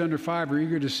with kids under 5 are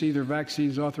eager to see their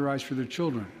vaccines authorized for their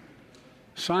children.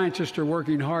 Scientists are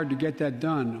working hard to get that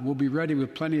done. We'll be ready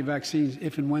with plenty of vaccines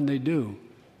if and when they do.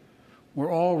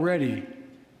 We're all ready.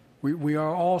 We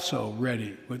are also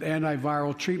ready with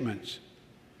antiviral treatments.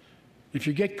 If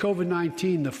you get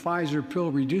COVID-19, the Pfizer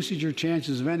pill reduces your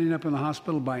chances of ending up in the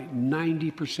hospital by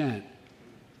 90%.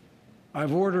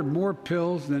 I've ordered more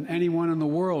pills than anyone in the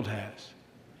world has.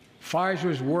 Pfizer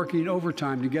is working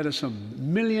overtime to get us 1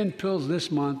 million pills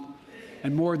this month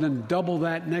and more than double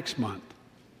that next month.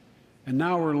 And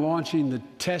now we're launching the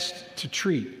Test to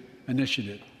Treat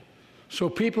initiative. So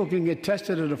people can get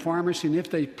tested at a pharmacy, and if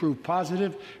they prove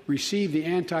positive, receive the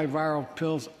antiviral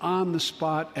pills on the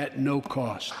spot at no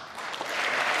cost.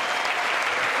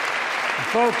 And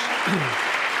folks,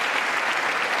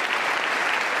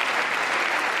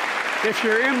 if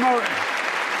you're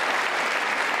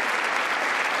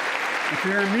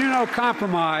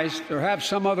immunocompromised or have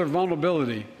some other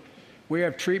vulnerability, we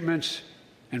have treatments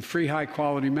and free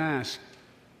high-quality masks.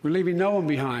 We're leaving no one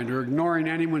behind or ignoring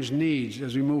anyone's needs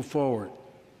as we move forward.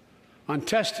 On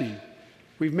testing,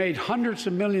 we've made hundreds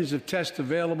of millions of tests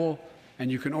available,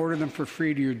 and you can order them for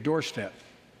free to your doorstep.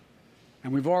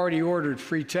 And we've already ordered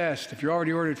free tests. If you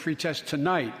already ordered free tests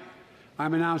tonight,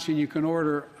 I'm announcing you can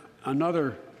order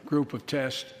another group of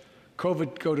tests. Go to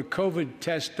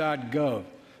covidtest.gov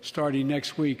starting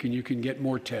next week, and you can get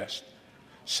more tests.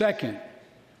 Second,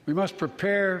 we must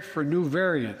prepare for new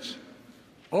variants.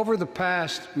 Over the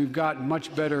past, we've gotten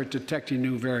much better at detecting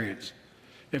new variants.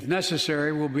 If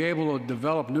necessary, we'll be able to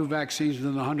develop new vaccines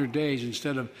within 100 days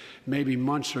instead of maybe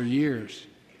months or years.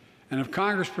 And if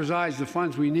Congress provides the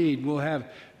funds we need, we'll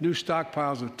have new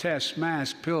stockpiles of tests,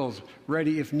 masks, pills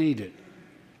ready if needed.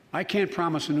 I can't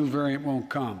promise a new variant won't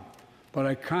come, but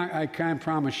I can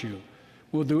promise you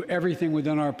we'll do everything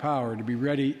within our power to be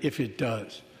ready if it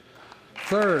does.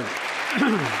 Third,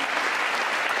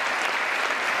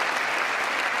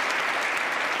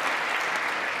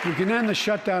 we can end the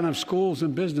shutdown of schools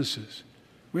and businesses.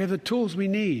 We have the tools we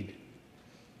need.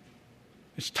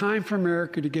 It's time for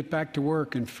America to get back to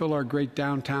work and fill our great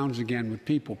downtowns again with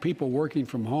people. People working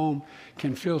from home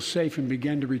can feel safe and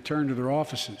begin to return to their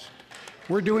offices.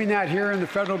 We're doing that here in the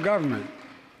federal government.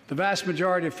 The vast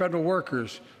majority of federal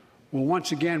workers will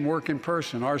once again work in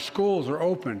person. Our schools are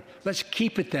open. Let's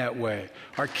keep it that way.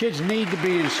 Our kids need to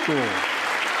be in school.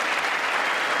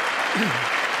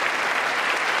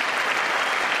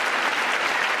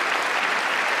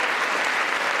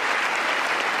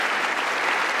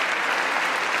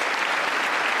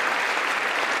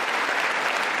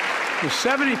 With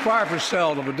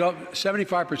 75%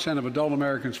 of adult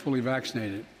Americans fully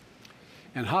vaccinated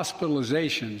and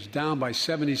hospitalizations down by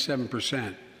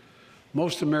 77%,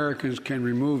 most Americans can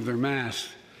remove their masks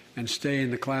and stay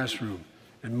in the classroom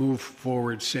and move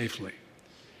forward safely.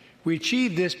 We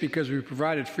achieved this because we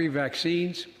provided free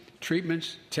vaccines,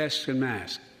 treatments, tests, and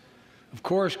masks. Of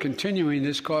course, continuing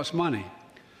this costs money,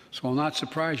 so I'll not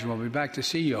surprise you. I'll be back to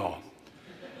see you all.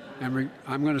 And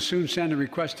I'm going to soon send a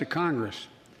request to Congress.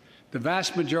 The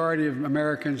vast majority of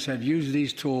Americans have used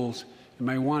these tools and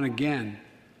may want again.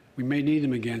 We may need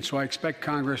them again. So I expect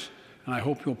Congress, and I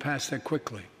hope you'll pass that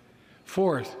quickly.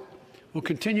 Fourth, we'll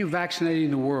continue vaccinating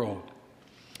the world.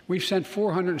 We've sent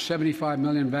 475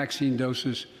 million vaccine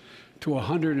doses to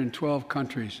 112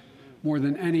 countries, more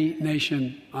than any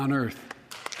nation on earth.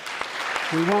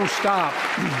 We won't stop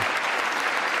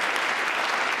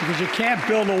because you can't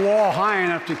build a wall high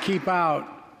enough to keep out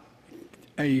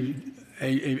a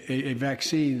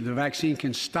vaccine. The vaccine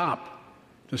can stop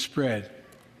the spread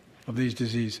of these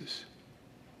diseases.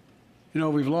 You know,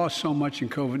 we've lost so much in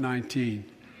COVID-19.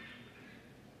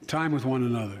 Time with one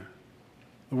another,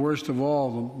 the worst of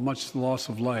all, the loss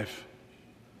of life.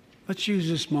 Let's use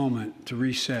this moment to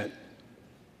reset.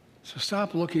 So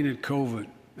stop looking at COVID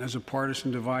as a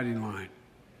partisan dividing line.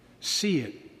 See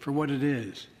it for what it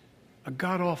is, a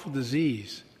god-awful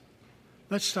disease.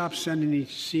 Let's stop seeing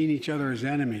each other as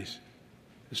enemies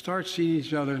and start seeing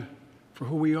each other for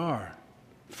who we are,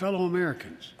 fellow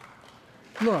Americans.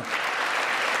 Look.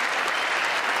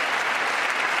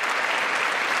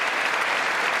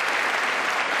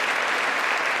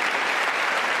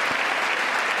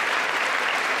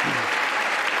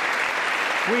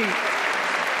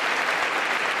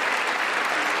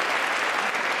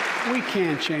 We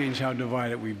can't change how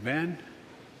divided we've been.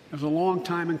 It was a long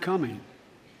time in coming.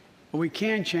 But we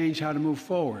can change how to move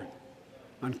forward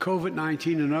on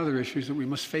COVID-19 and other issues that we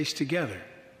must face together.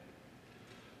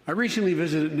 I recently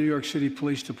visited New York City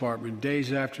Police Department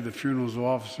days after the funerals of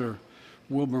Officer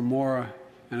Wilbur Mora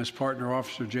and his partner,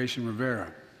 Officer Jason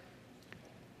Rivera.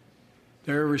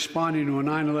 They were responding to a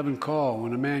 9/11 call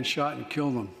when a man shot and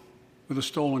killed them with a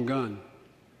stolen gun.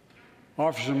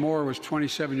 Officer Mora was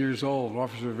 27 years old.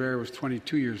 Officer Rivera was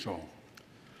 22 years old.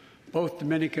 Both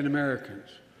Dominican Americans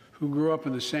who grew up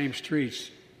in the same streets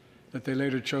that they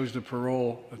later chose to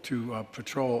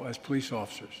patrol as police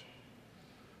officers.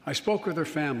 I spoke with their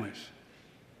families,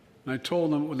 and I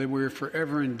told them that we were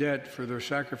forever in debt for their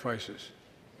sacrifices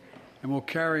and will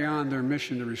carry on their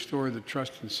mission to restore the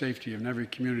trust and safety of every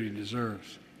community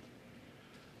deserves.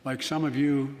 Like some of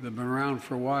you that have been around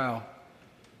for a while,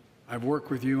 I've worked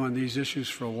with you on these issues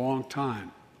for a long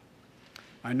time.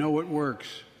 I know what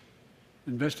works.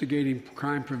 Investigating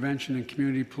crime prevention and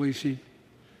community policing,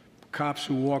 cops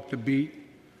who walk the beat,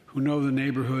 who know the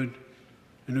neighborhood,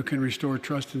 and who can restore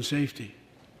trust and safety.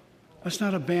 Let's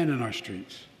not abandon our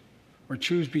streets or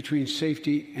choose between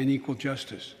safety and equal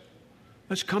justice.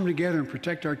 Let's come together and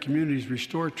protect our communities,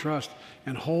 restore trust,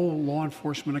 and hold law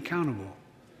enforcement accountable.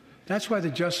 That's why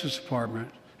the Justice Department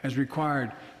has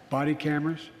required body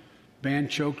cameras, banned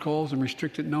chokeholds, and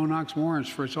restricted no-knock warrants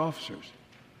for its officers.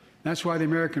 That's why the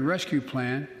American Rescue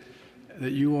Plan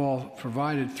that you all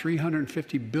provided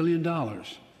 $350 billion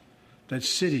that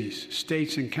cities,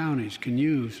 states, and counties can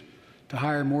use to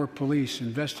hire more police,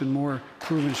 invest in more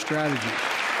proven strategies.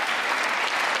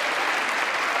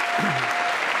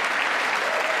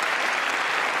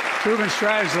 Proven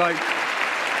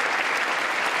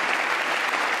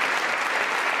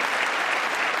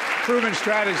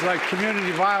strategies like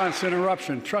community violence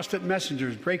interruption, trusted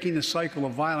messengers, breaking the cycle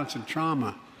of violence and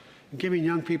trauma, and giving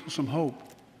young people some hope.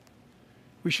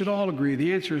 We should all agree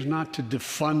the answer is not to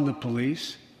defund the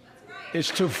police. It's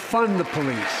to fund the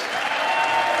police.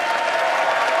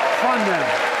 Fund them.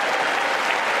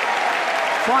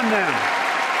 Fund them.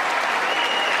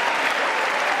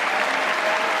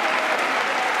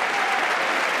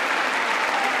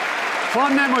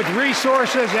 Fund them with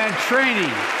resources and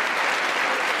training.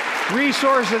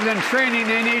 Resources and training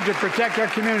they need to protect our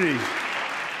communities.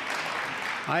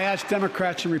 I ask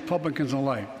Democrats and Republicans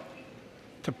alike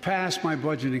to pass my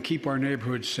budget and keep our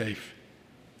neighborhoods safe.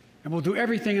 And we'll do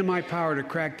everything in my power to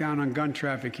crack down on gun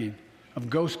trafficking of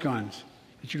ghost guns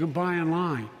that you can buy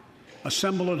online,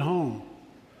 assemble at home,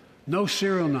 no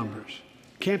serial numbers,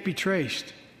 can't be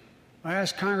traced. I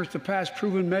ask Congress to pass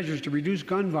proven measures to reduce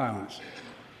gun violence.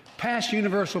 Pass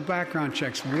universal background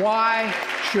checks. Why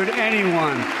should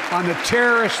anyone on the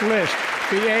terrorist list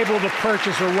be able to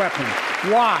purchase a weapon?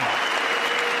 Why?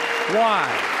 Why?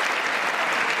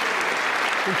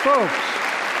 And folks,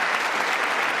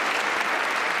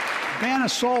 ban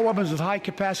assault weapons with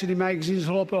high-capacity magazines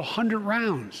that hold up to 100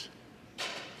 rounds.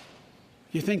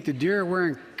 You think the deer are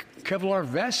wearing Kevlar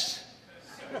vests?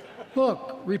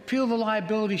 Look, repeal the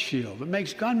liability shield that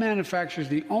makes gun manufacturers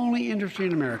the only industry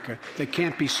in America that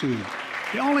can't be sued.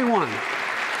 The only one.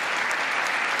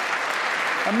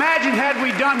 Imagine had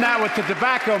we done that with the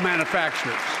tobacco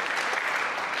manufacturers.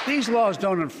 These laws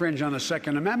don't infringe on the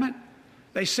Second Amendment.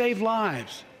 They save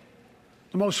lives.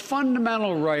 The most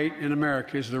fundamental right in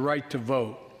America is the right to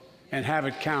vote and have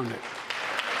it counted.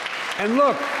 And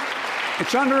look,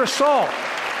 it's under assault.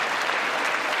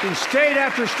 In state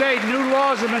after state, new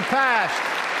laws have been passed,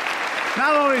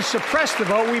 not only to suppress the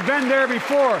vote, we've been there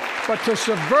before, but to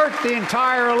subvert the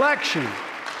entire election.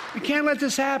 We can't let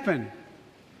this happen.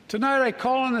 Tonight I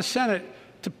call on the Senate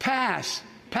to pass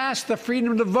the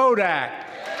Freedom to Vote Act,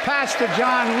 pass the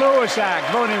John Lewis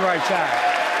Act, Voting Rights Act.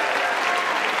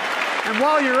 And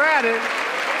while you're at it,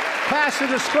 pass the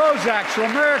Disclose Act so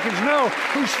Americans know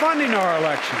who's funding our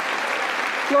elections.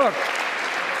 Look,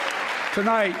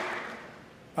 tonight,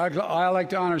 I like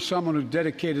to honor someone who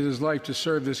dedicated his life to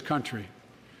serve this country.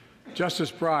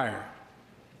 Justice Breyer,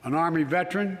 an Army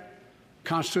veteran,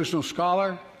 constitutional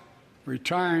scholar,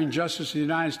 retiring Justice of the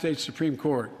United States Supreme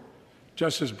Court.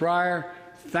 Justice Breyer,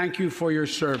 thank you for your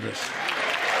service.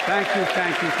 Thank you,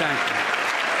 thank you, thank you.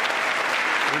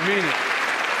 I mean it.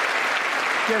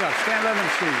 Get up, stand, let them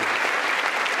see you.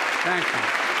 Thank you.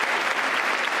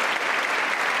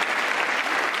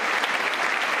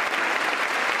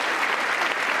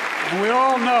 And we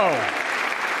all know,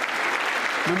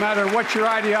 no matter what your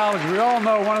ideology, we all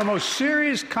know one of the most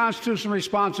serious constitutional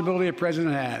responsibility a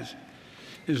president has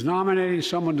is nominating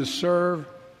someone to serve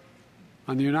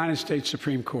on the United States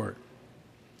Supreme Court.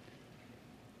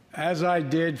 As I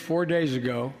did 4 days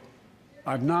ago,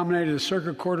 I've nominated the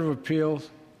Circuit Court of Appeals,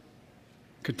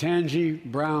 Ketanji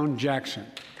Brown Jackson,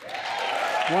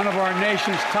 one of our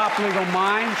nation's top legal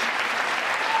minds,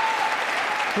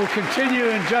 who will continue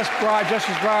in Justice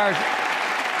Breyer's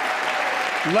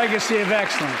legacy of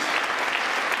excellence.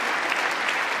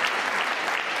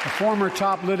 A former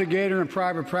top litigator in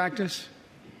private practice,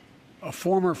 a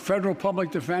former federal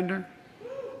public defender,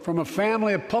 from a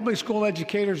family of public school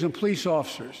educators and police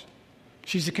officers.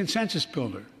 She's a consensus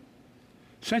builder.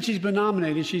 Since she's been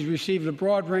nominated, she's received a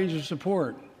broad range of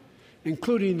support,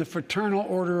 including the Fraternal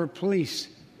Order of Police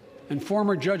and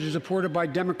former judges supported by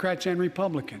Democrats and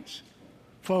Republicans.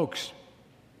 Folks,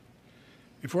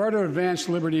 if we are to advance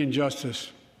liberty and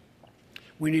justice,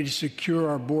 we need to secure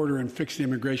our border and fix the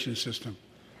immigration system.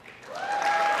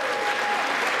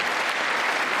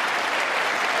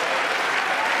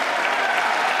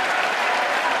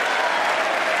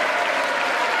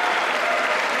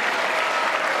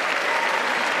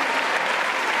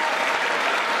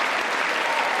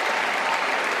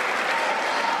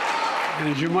 And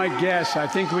as you might guess, I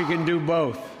think we can do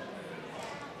both.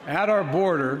 At our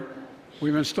border,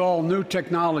 we've installed new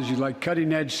technology like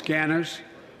cutting-edge scanners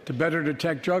to better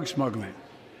detect drug smuggling.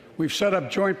 We've set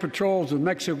up joint patrols with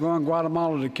Mexico and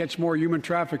Guatemala to catch more human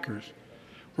traffickers.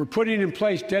 We're putting in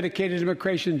place dedicated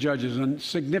immigration judges in a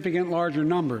significant larger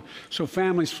number so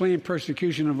families fleeing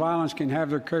persecution and violence can have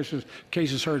their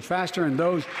cases heard faster, and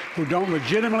those who don't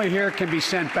legitimately hear can be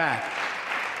sent back.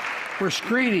 We're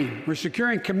screening, we're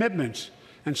securing commitments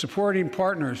and supporting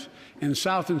partners in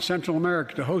South and Central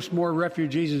America to host more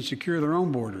refugees and secure their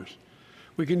own borders.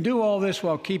 We can do all this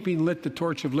while keeping lit the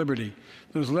torch of liberty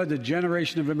that has led a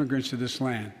generation of immigrants to this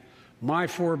land, my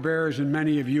forebears and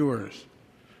many of yours.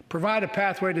 Provide a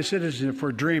pathway to citizenship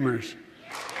for dreamers,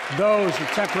 those with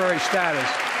temporary status,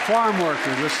 farm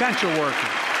workers, essential workers.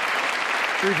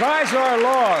 Revise our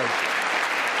laws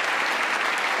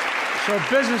so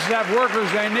businesses have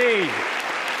workers they need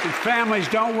and families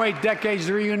don't wait decades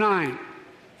to reunite.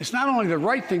 It's not only the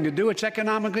right thing to do, it's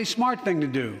economically smart thing to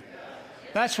do.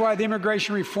 That's why the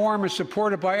immigration reform is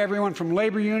supported by everyone from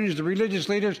labor unions to religious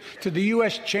leaders to the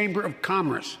U.S. Chamber of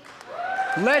Commerce.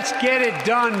 Let's get it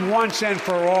done once and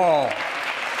for all.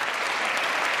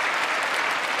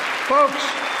 Folks,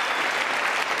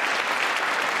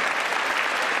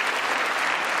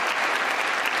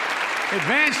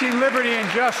 advancing liberty and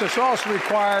justice also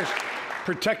requires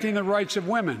protecting the rights of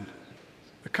women.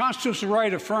 The constitutional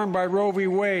right affirmed by Roe v.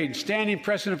 Wade, standing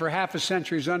precedent for half a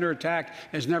century, is under attack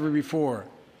as never before.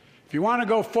 If you want to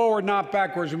go forward, not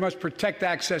backwards, we must protect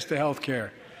access to health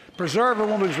care, preserve a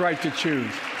woman's right to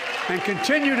choose, and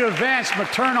continue to advance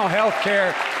maternal health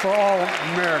care for all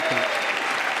Americans.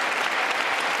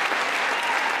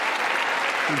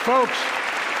 And folks,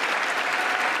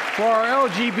 for our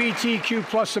LGBTQ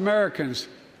plus Americans,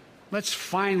 let's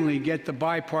finally get the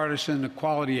Bipartisan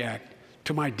Equality Act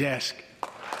to my desk.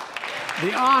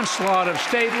 The onslaught of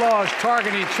state laws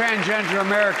targeting transgender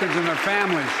Americans and their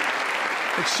families,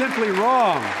 it's simply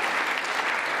wrong.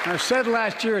 And I said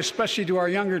last year, especially to our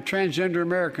younger transgender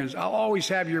Americans, I'll always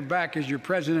have your back as your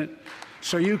president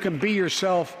so you can be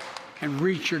yourself and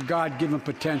reach your God-given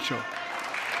potential.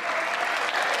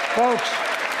 Folks,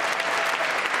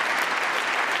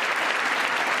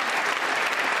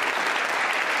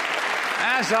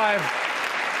 as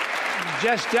I've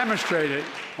just demonstrated,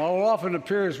 while it often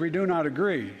appears we do not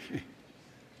agree,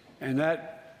 and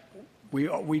that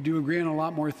we do agree on a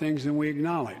lot more things than we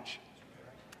acknowledge.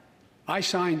 I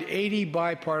signed 80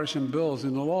 bipartisan bills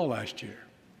into law last year,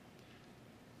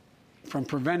 from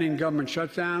preventing government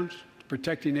shutdowns, to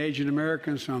protecting Asian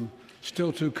Americans from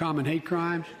still too common hate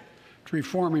crimes, to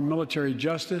reforming military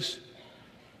justice,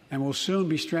 and will soon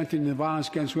be strengthening the Violence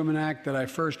Against Women Act that I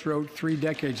first wrote 3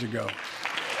 decades ago.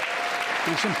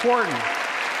 And it's important.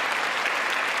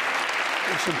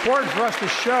 It's important for us to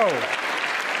show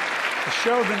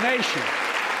the nation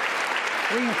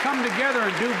we can come together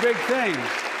and do big things.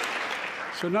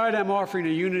 So tonight I'm offering a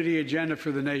unity agenda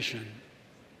for the nation.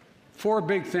 4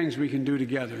 big things we can do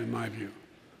together, in my view.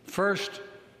 First,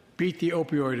 beat the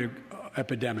opioid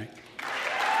epidemic.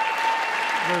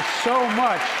 There's so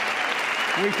much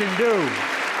we can do.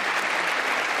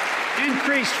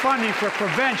 Increase funding for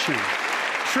prevention,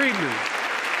 treatment,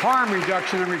 harm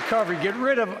reduction, and recovery. Get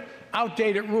rid of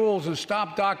outdated rules and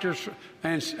stop doctors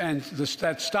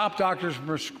stop doctors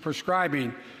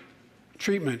prescribing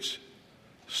treatments.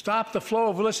 Stop the flow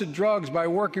of illicit drugs by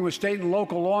working with state and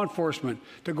local law enforcement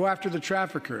to go after the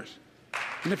traffickers.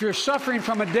 And if you're suffering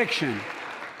from addiction,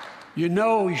 you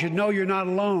should know you're not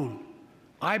alone.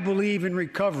 I believe in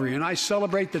recovery, and I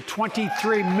celebrate the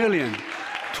 23 million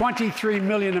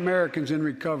Americans in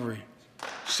recovery.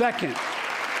 Second,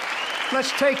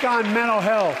 let's take on mental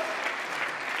health,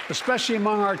 especially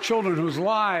among our children whose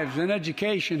lives and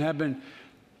education have been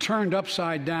turned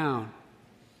upside down.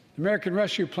 The American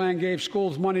Rescue Plan gave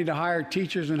schools money to hire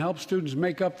teachers and help students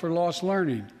make up for lost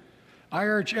learning. I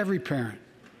urge every parent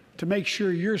to make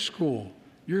sure your school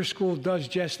does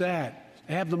just that.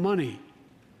 Have the money.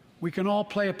 We can all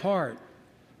play a part.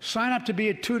 Sign up to be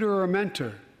a tutor or a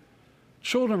mentor.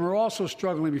 Children were also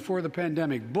struggling before the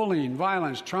pandemic: bullying,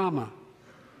 violence, trauma,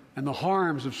 and the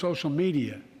harms of social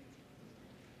media.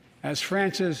 As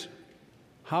Frances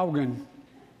Haugen,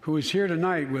 who is here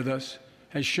tonight with us,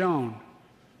 has shown,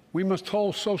 we must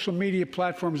hold social media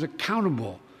platforms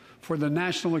accountable for the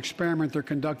national experiment they're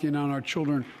conducting on our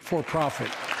children for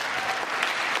profit.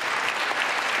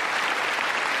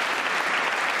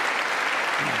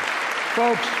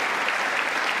 Folks,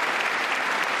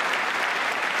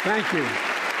 thank you.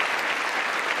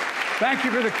 Thank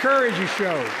you for the courage you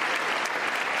showed.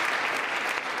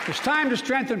 It's time to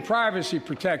strengthen privacy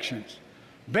protections,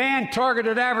 ban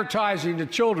targeted advertising to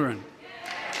children,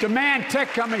 demand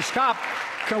tech companies stop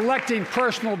collecting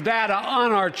personal data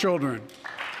on our children,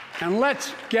 and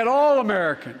let's get all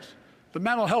Americans the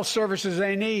mental health services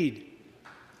they need.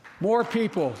 More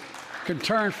people can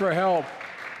turn for help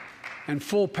and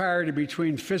full parity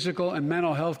between physical and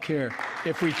mental health care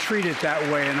if we treat it that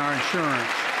way in our insurance.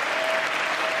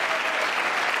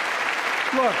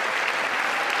 Look,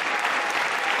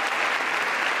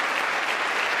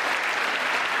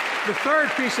 the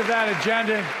third piece of that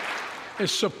agenda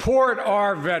is support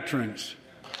our veterans.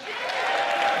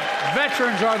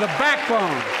 Veterans are the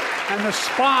backbone and the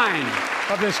spine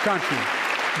of this country.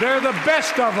 They're the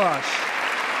best of us.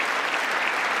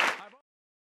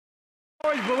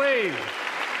 I've always believed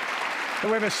that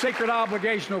we have a sacred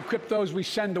obligation to equip those we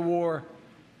send to war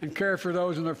and care for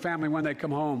those and their family when they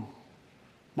come home.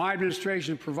 My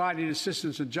administration is providing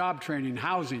assistance in job training,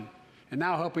 housing, and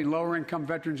now helping lower-income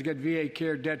veterans get VA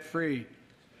care debt-free.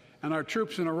 And our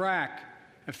troops in Iraq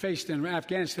and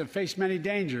Afghanistan have faced many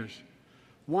dangers,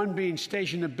 one being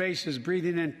stationed at bases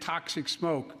breathing in toxic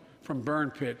smoke from burn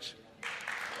pits.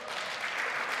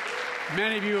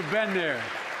 Many of you have been there.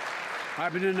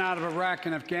 I've been in and out of Iraq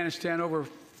and Afghanistan over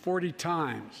 40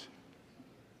 times.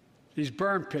 These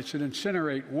burn pits that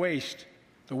incinerate waste,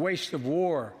 the waste of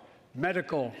war,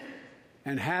 medical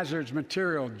and hazardous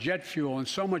material, jet fuel, and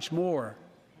so much more.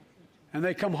 And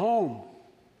they come home,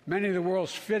 many of the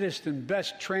world's fittest and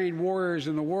best trained warriors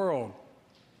in the world.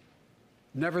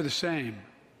 Never the same.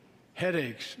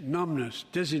 Headaches, numbness,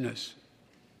 dizziness.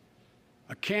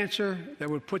 A cancer that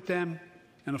would put them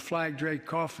in a flag-draped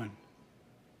coffin.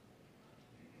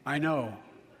 I know.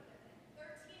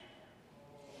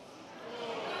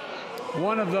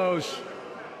 One of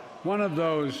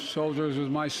those soldiers was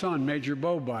my son, Major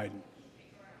Bo Biden.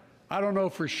 I don't know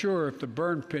for sure if the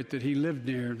burn pit that he lived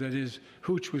near, that his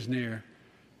hooch was near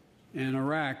in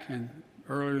Iraq and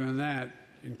earlier than that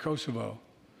in Kosovo,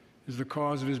 is the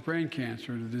cause of his brain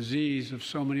cancer, the disease of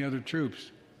so many other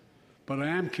troops. But I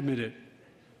am committed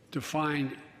to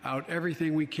find out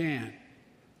everything we can,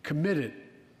 committed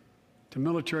to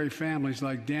military families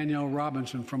like Danielle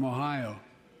Robinson from Ohio,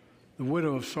 the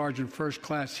widow of Sergeant First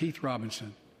Class Heath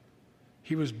Robinson.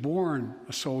 He was born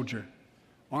a soldier,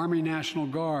 Army National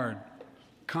Guard,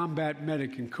 combat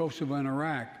medic in Kosovo and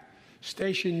Iraq,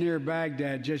 stationed near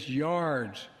Baghdad, just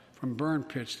yards from burn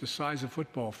pits the size of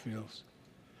football fields.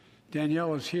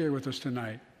 Danielle is here with us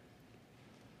tonight.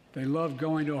 They love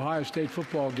going to Ohio State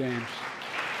football games.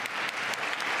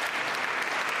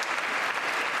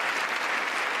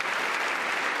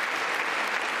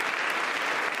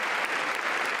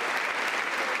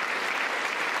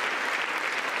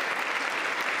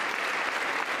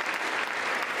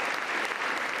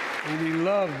 And they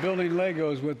love building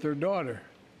Legos with their daughter.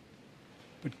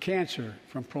 But cancer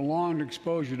from prolonged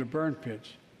exposure to burn pits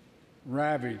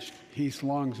ravaged Heath's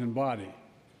lungs and body.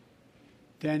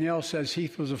 Danielle says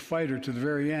Heath was a fighter to the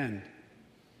very end.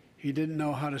 He didn't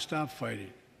know how to stop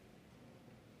fighting,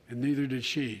 and neither did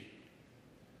she.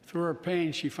 Through her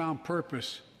pain, she found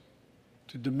purpose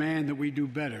to demand that we do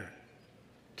better.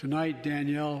 Tonight,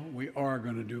 Danielle, we are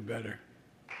going to do better.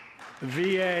 The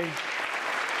VA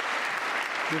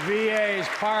is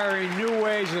pioneering new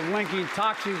ways of linking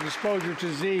toxic exposure to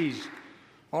disease,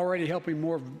 already helping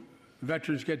more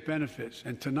veterans get benefits.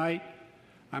 And tonight,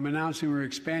 I'm announcing we're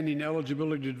expanding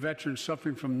eligibility to veterans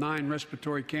suffering from 9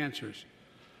 respiratory cancers.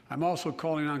 I'm also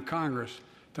calling on Congress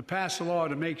to pass a law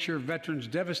to make sure veterans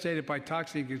devastated by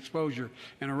toxic exposure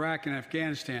in Iraq and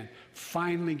Afghanistan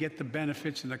finally get the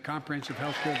benefits and the comprehensive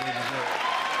health care they deserve.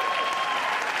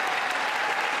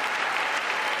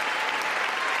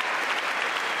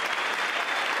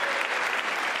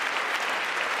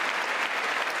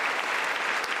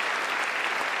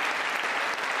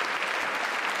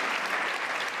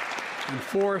 And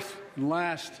fourth and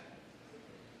last,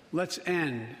 let's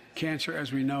end cancer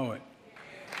as we know it.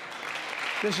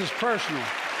 This is personal.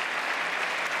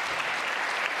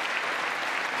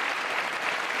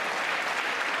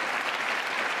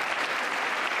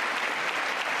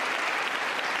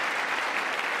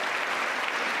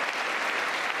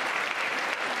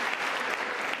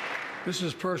 This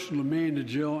is personal to me and to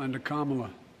Jill and to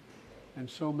Kamala and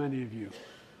so many of you.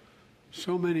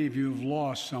 So many of you have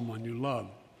lost someone you love.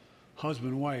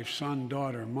 Husband, wife, son,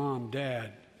 daughter, mom,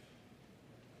 dad.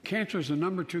 Cancer is the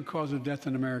 #2 cause of death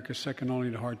in America, second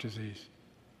only to heart disease.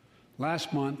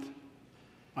 Last month,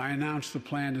 I announced the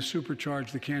plan to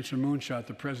supercharge the cancer moonshot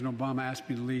that President Obama asked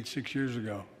me to lead 6 years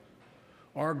ago.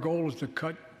 Our goal is to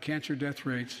cut cancer death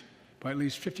rates by at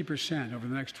least 50% over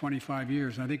the next 25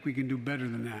 years, and I think we can do better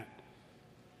than that.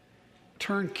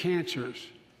 Turn cancers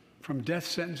from death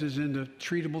sentences into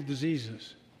treatable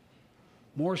diseases.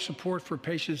 More support for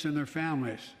patients and their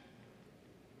families.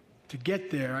 To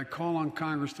get there, I call on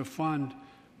Congress to fund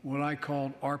what I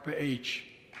call ARPA-H,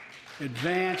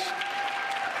 Advanced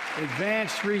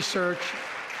Research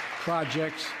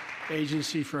Projects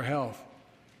Agency for Health,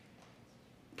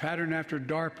 patterned after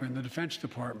DARPA in the Defense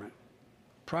Department.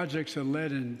 Projects that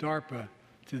led in DARPA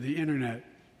to the internet,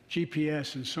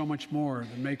 GPS, and so much more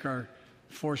that make our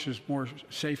forces more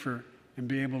safer and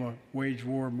be able to wage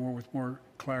war with more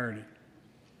clarity.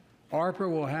 ARPA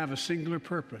will have a singular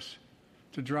purpose: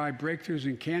 to drive breakthroughs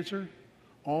in cancer,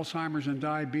 Alzheimer's and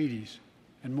diabetes,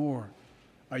 and more.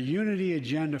 A unity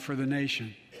agenda for the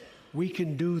nation. We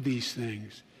can do these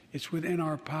things. It's within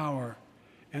our power,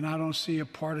 and I don't see a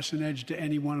partisan edge to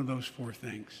any one of those 4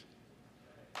 things.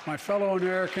 My fellow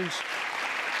Americans,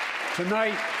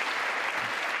 tonight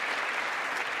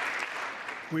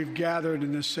we've gathered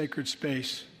in this sacred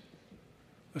space,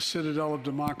 the citadel of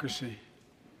democracy,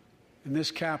 in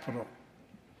this Capitol.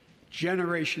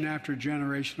 Generation after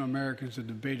generation of Americans have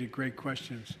debated great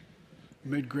questions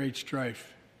amid great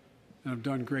strife and have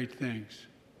done great things.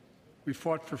 We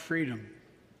fought for freedom,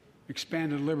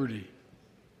 expanded liberty,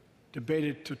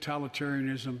 debated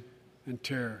totalitarianism and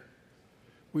terror.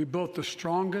 We built the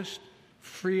strongest,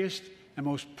 freest, and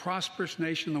most prosperous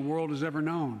nation the world has ever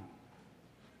known.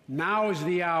 Now is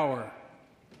the hour,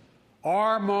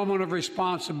 our moment of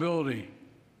responsibility,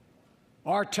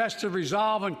 our test of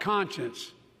resolve and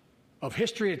conscience, of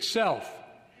history itself.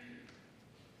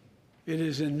 It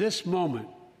is in this moment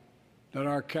that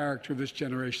our character of this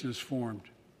generation is formed.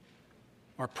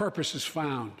 Our purpose is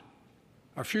found.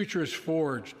 Our future is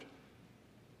forged.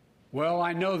 Well,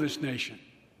 I know this nation.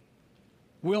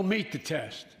 We'll meet the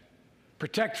test,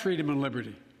 protect freedom and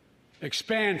liberty,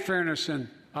 expand fairness and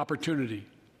opportunity,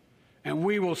 and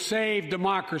we will save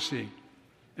democracy.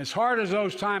 As hard as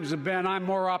those times have been, I'm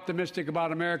more optimistic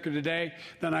about America today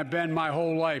than I've been my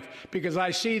whole life, because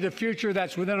I see the future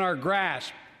that's within our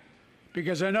grasp,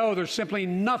 because I know there's simply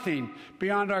nothing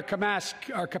beyond our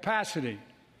capacity.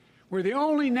 We're the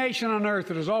only nation on earth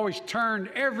that has always turned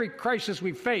every crisis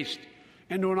we've faced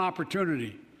into an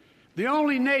opportunity. The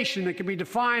only nation that can be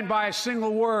defined by a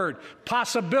single word: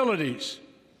 possibilities.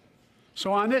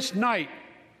 So on this night,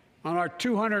 on our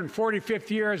 245th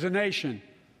year as a nation,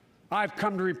 I've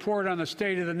come to report on the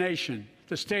state of the nation,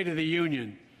 the State of the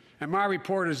Union. And my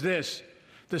report is this: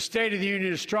 the State of the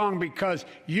Union is strong because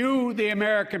you, the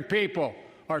American people,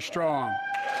 are strong.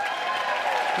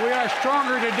 We are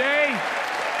stronger today.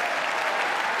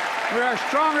 We are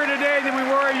stronger today than we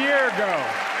were a year ago.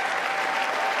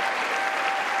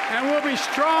 And we'll be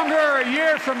stronger a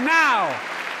year from now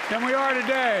than we are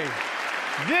today.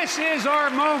 This is our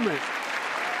moment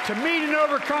to meet and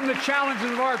overcome the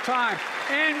challenges of our time.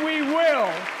 And we will,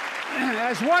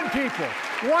 as one people,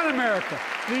 one America,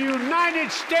 the United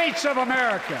States of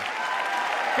America.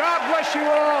 God bless you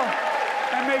all,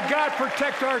 and may God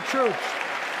protect our troops.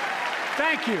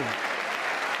 Thank you.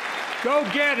 Go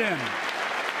get him.